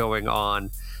actually going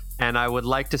on. And I would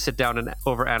like to sit down and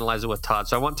overanalyze it with Todd.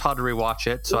 So I want Todd to rewatch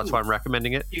it. So that's why I'm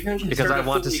recommending it. Because I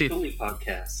want to see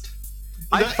podcast.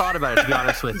 I've thought about it, to be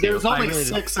honest with you. There's only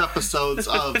 6 episodes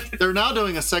of... They're now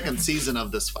doing a second season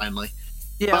of this, finally.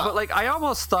 Yeah, but like I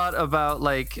almost thought about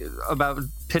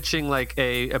pitching like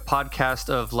a podcast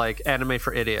of like anime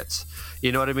for idiots.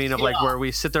 You know what I mean? Of like where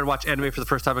we sit there and watch anime for the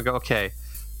first time and go, okay,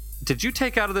 did you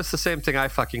take out of this the same thing I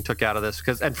fucking took out of this?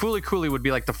 And Fooly Cooly would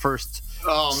be like the first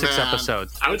 6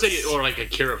 episodes. I would say, or like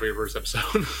Akira for your first episode.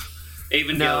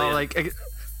 Evangelion. No, like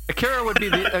Akira would be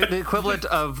the equivalent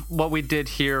of what we did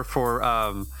here for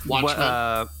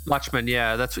Watchmen.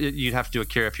 Yeah, that's you'd have to do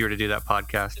Akira if you were to do that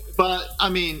podcast. But I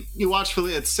mean, you watch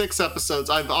Fooly, it's 6 episodes.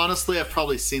 I've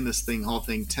probably seen this whole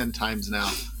thing 10 times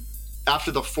now. After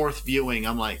the 4th viewing,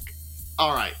 I'm like,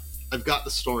 all right, I've got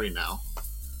the story now,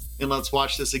 and let's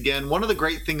watch this again. One of the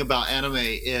great thing about anime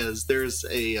is there's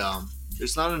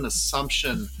not an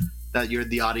assumption that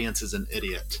the audience is an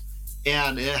idiot.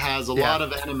 And it has a lot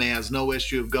of anime has no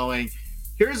issue of going,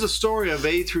 here's a story of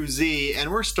A through Z, and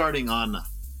we're starting on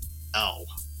L.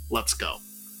 Let's go.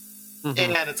 Mm-hmm.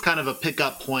 And it's kind of a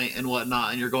pickup point and whatnot,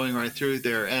 and you're going right through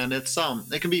there. And it's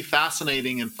it can be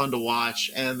fascinating and fun to watch.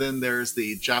 And then there's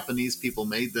the Japanese people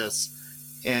made this.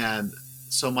 And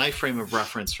so my frame of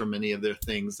reference for many of their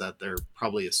things that they're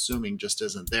probably assuming just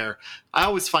isn't there. I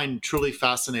always find truly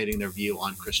fascinating their view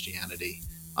on Christianity,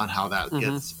 on how that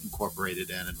gets incorporated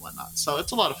in and whatnot. So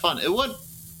it's a lot of fun. It would,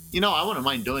 I wouldn't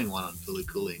mind doing one on Fooly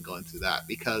Cooly and going through that,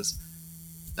 because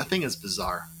that thing is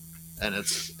bizarre, and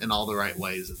it's in all the right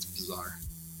ways. It's bizarre.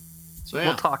 So yeah,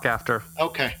 we'll talk after.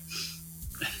 Okay.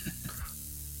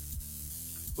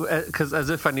 Because as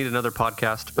if I need another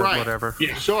podcast, but whatever.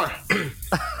 Yeah, sure.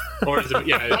 Or is it,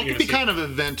 that could be kind of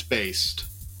event based.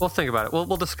 We'll think about it.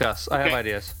 We'll discuss. I have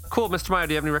ideas. Cool. Mr. Meyer,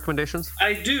 do you have any recommendations?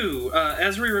 I do.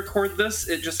 As we record this,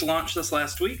 it just launched this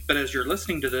last week, but as you're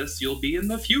listening to this, you'll be in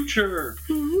the future.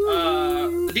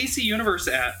 The DC Universe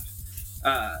app.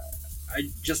 I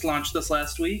just launched this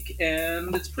last week,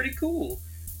 and it's pretty cool.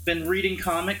 Been reading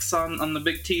comics on the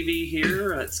big TV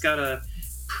here. It's got a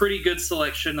pretty good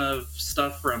selection of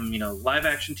stuff from,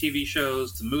 live-action TV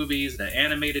shows to movies to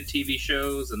animated TV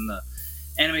shows and the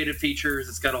animated features.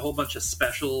 It's got a whole bunch of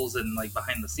specials and like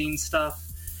behind the scenes stuff.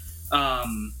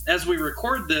 As we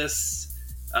record this,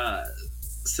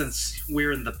 since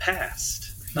we're in the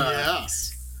past,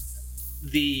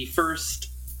 the first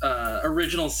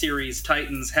original series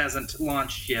Titans hasn't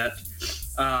launched yet,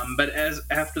 but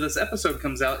after this episode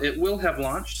comes out, it will have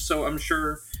launched. So I'm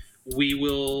sure we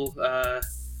will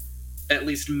at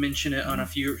least mention it on a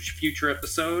future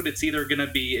episode. It's either going to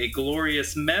be a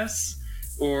glorious mess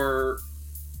or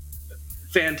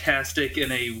fantastic in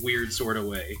a weird sort of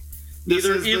way.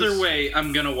 Either way,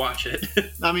 I'm gonna watch it.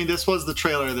 I mean, this was the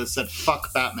trailer that said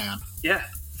 "fuck Batman." Yeah,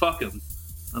 fuck him.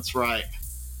 That's right.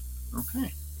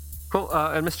 Okay. Cool.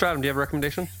 And Mr. Adam, do you have a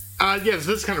recommendation? Yeah, so this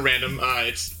is kind of random.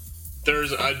 I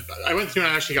went through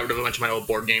and I actually got rid of a bunch of my old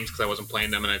board games because I wasn't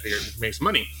playing them, and I figured it'd make some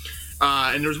money.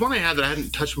 And there was one I had that I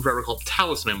hadn't touched in forever called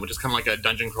Talisman, which is kind of like a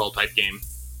dungeon crawl type game.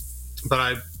 But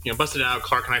I, busted it out.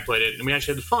 Clark and I played it, and we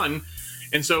actually had fun.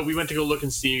 And so we went to go look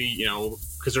and see,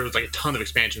 because there was like a ton of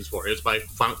expansions for it. It was by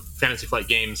Fantasy Flight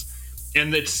Games,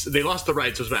 and they lost the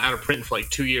rights. So it's been out of print for like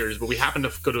 2 years. But we happened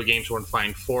to go to a game store and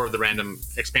find 4 of the random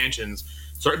expansions.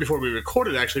 So right before we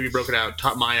recorded, actually, we broke it out,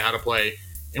 taught Maya how to play.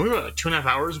 And we were like 2.5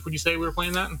 hours, would you say we were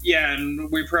playing that? Yeah,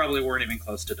 and we probably weren't even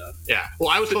close to done. Yeah. Well,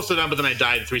 I was close to done, but then I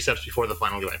died 3 steps before the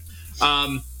final game.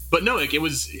 But no, it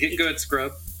was... Get good,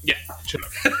 scrub. Yeah, shut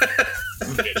up.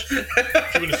 Bitch.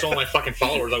 If you would have stolen my fucking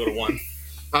followers, I would have won.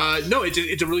 No, it's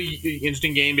a really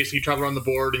interesting game. Basically, you travel around the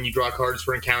board and you draw cards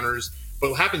for encounters.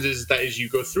 But what happens is that as you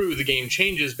go through, the game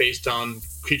changes based on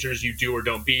creatures you do or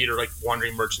don't beat, or like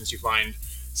wandering merchants you find.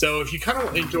 So if you kind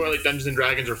of enjoy like Dungeons and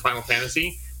Dragons or Final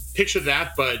Fantasy, picture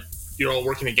that, but you're all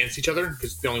working against each other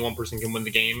because only one person can win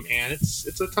the game, and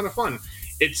it's a ton of fun.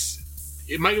 It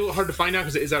might be a little hard to find out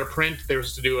because it is out of print. They were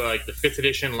supposed to do like the 5th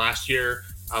edition last year,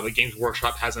 but Games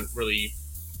Workshop hasn't really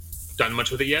done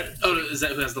much with it yet. Oh, is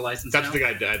that who has the license? That's now? the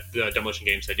guy at Demolition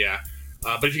Game said, yeah.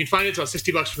 But if you can find it, it's about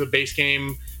 $60 for the base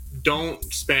game. Don't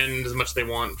spend as much as they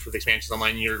want for the expansions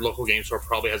online. Your local game store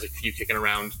probably has a few kicking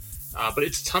around. But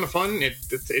it's a ton of fun. It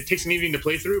takes an evening to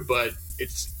play through, but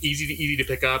it's easy to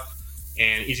pick up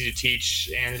and easy to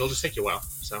teach, and it'll just take you a while.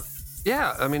 So,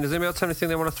 yeah, I mean, does anybody else have anything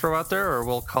they want to throw out there, or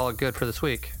we'll call it good for this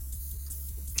week?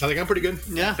 I think I'm pretty good.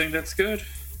 Yeah, I think that's good.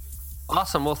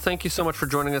 Awesome. Well, thank you so much for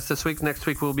joining us this week. Next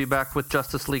week, we'll be back with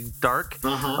Justice League Dark.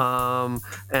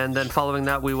 And then following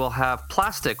that, we will have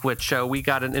Plastic, which we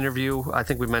got an interview, I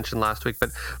think we mentioned last week,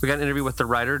 but we got an interview with the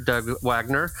writer, Doug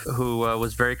Wagner, who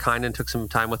was very kind and took some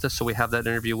time with us. So we have that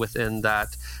interview within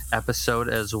that episode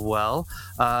as well.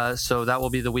 So that will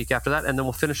be the week after that. And then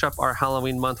we'll finish up our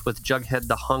Halloween month with Jughead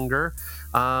the Hunger.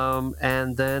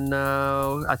 And then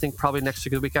I think probably next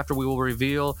week or the week after, we will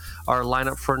reveal our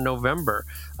lineup for November.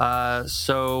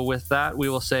 So with that, we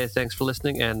will say thanks for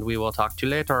listening, and we will talk to you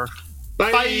later.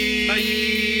 Bye. Bye.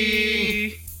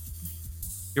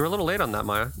 You were a little late on that,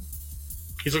 Maya.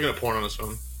 He's looking at porn on his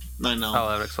phone. I know. Oh,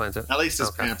 that explains it. At least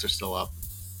his pants are still up.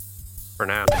 For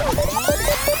now. So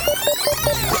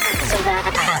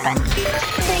that happened.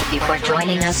 Thank you for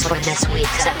joining us for this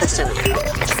week's episode.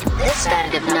 This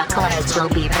band of knuckleheads will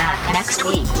be back next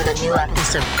week with a new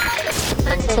episode.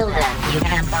 Until then, you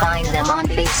can find them on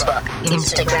Facebook,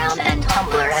 Instagram, and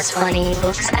Tumblr as Funny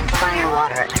Books and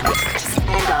Firewater,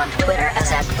 and on Twitter as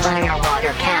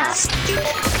 @FirewaterCast.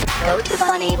 Go to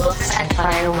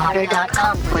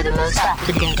funnybooksandfirewater.com for the most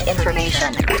up-to-date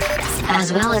information,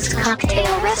 as well as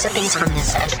cocktail recipes from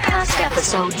this and past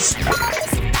episodes.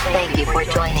 Thank you for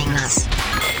joining us.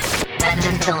 And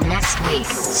until next week,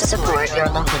 support your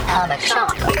local comic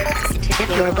shop, tip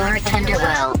your bartender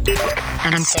well,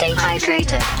 and stay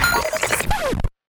hydrated.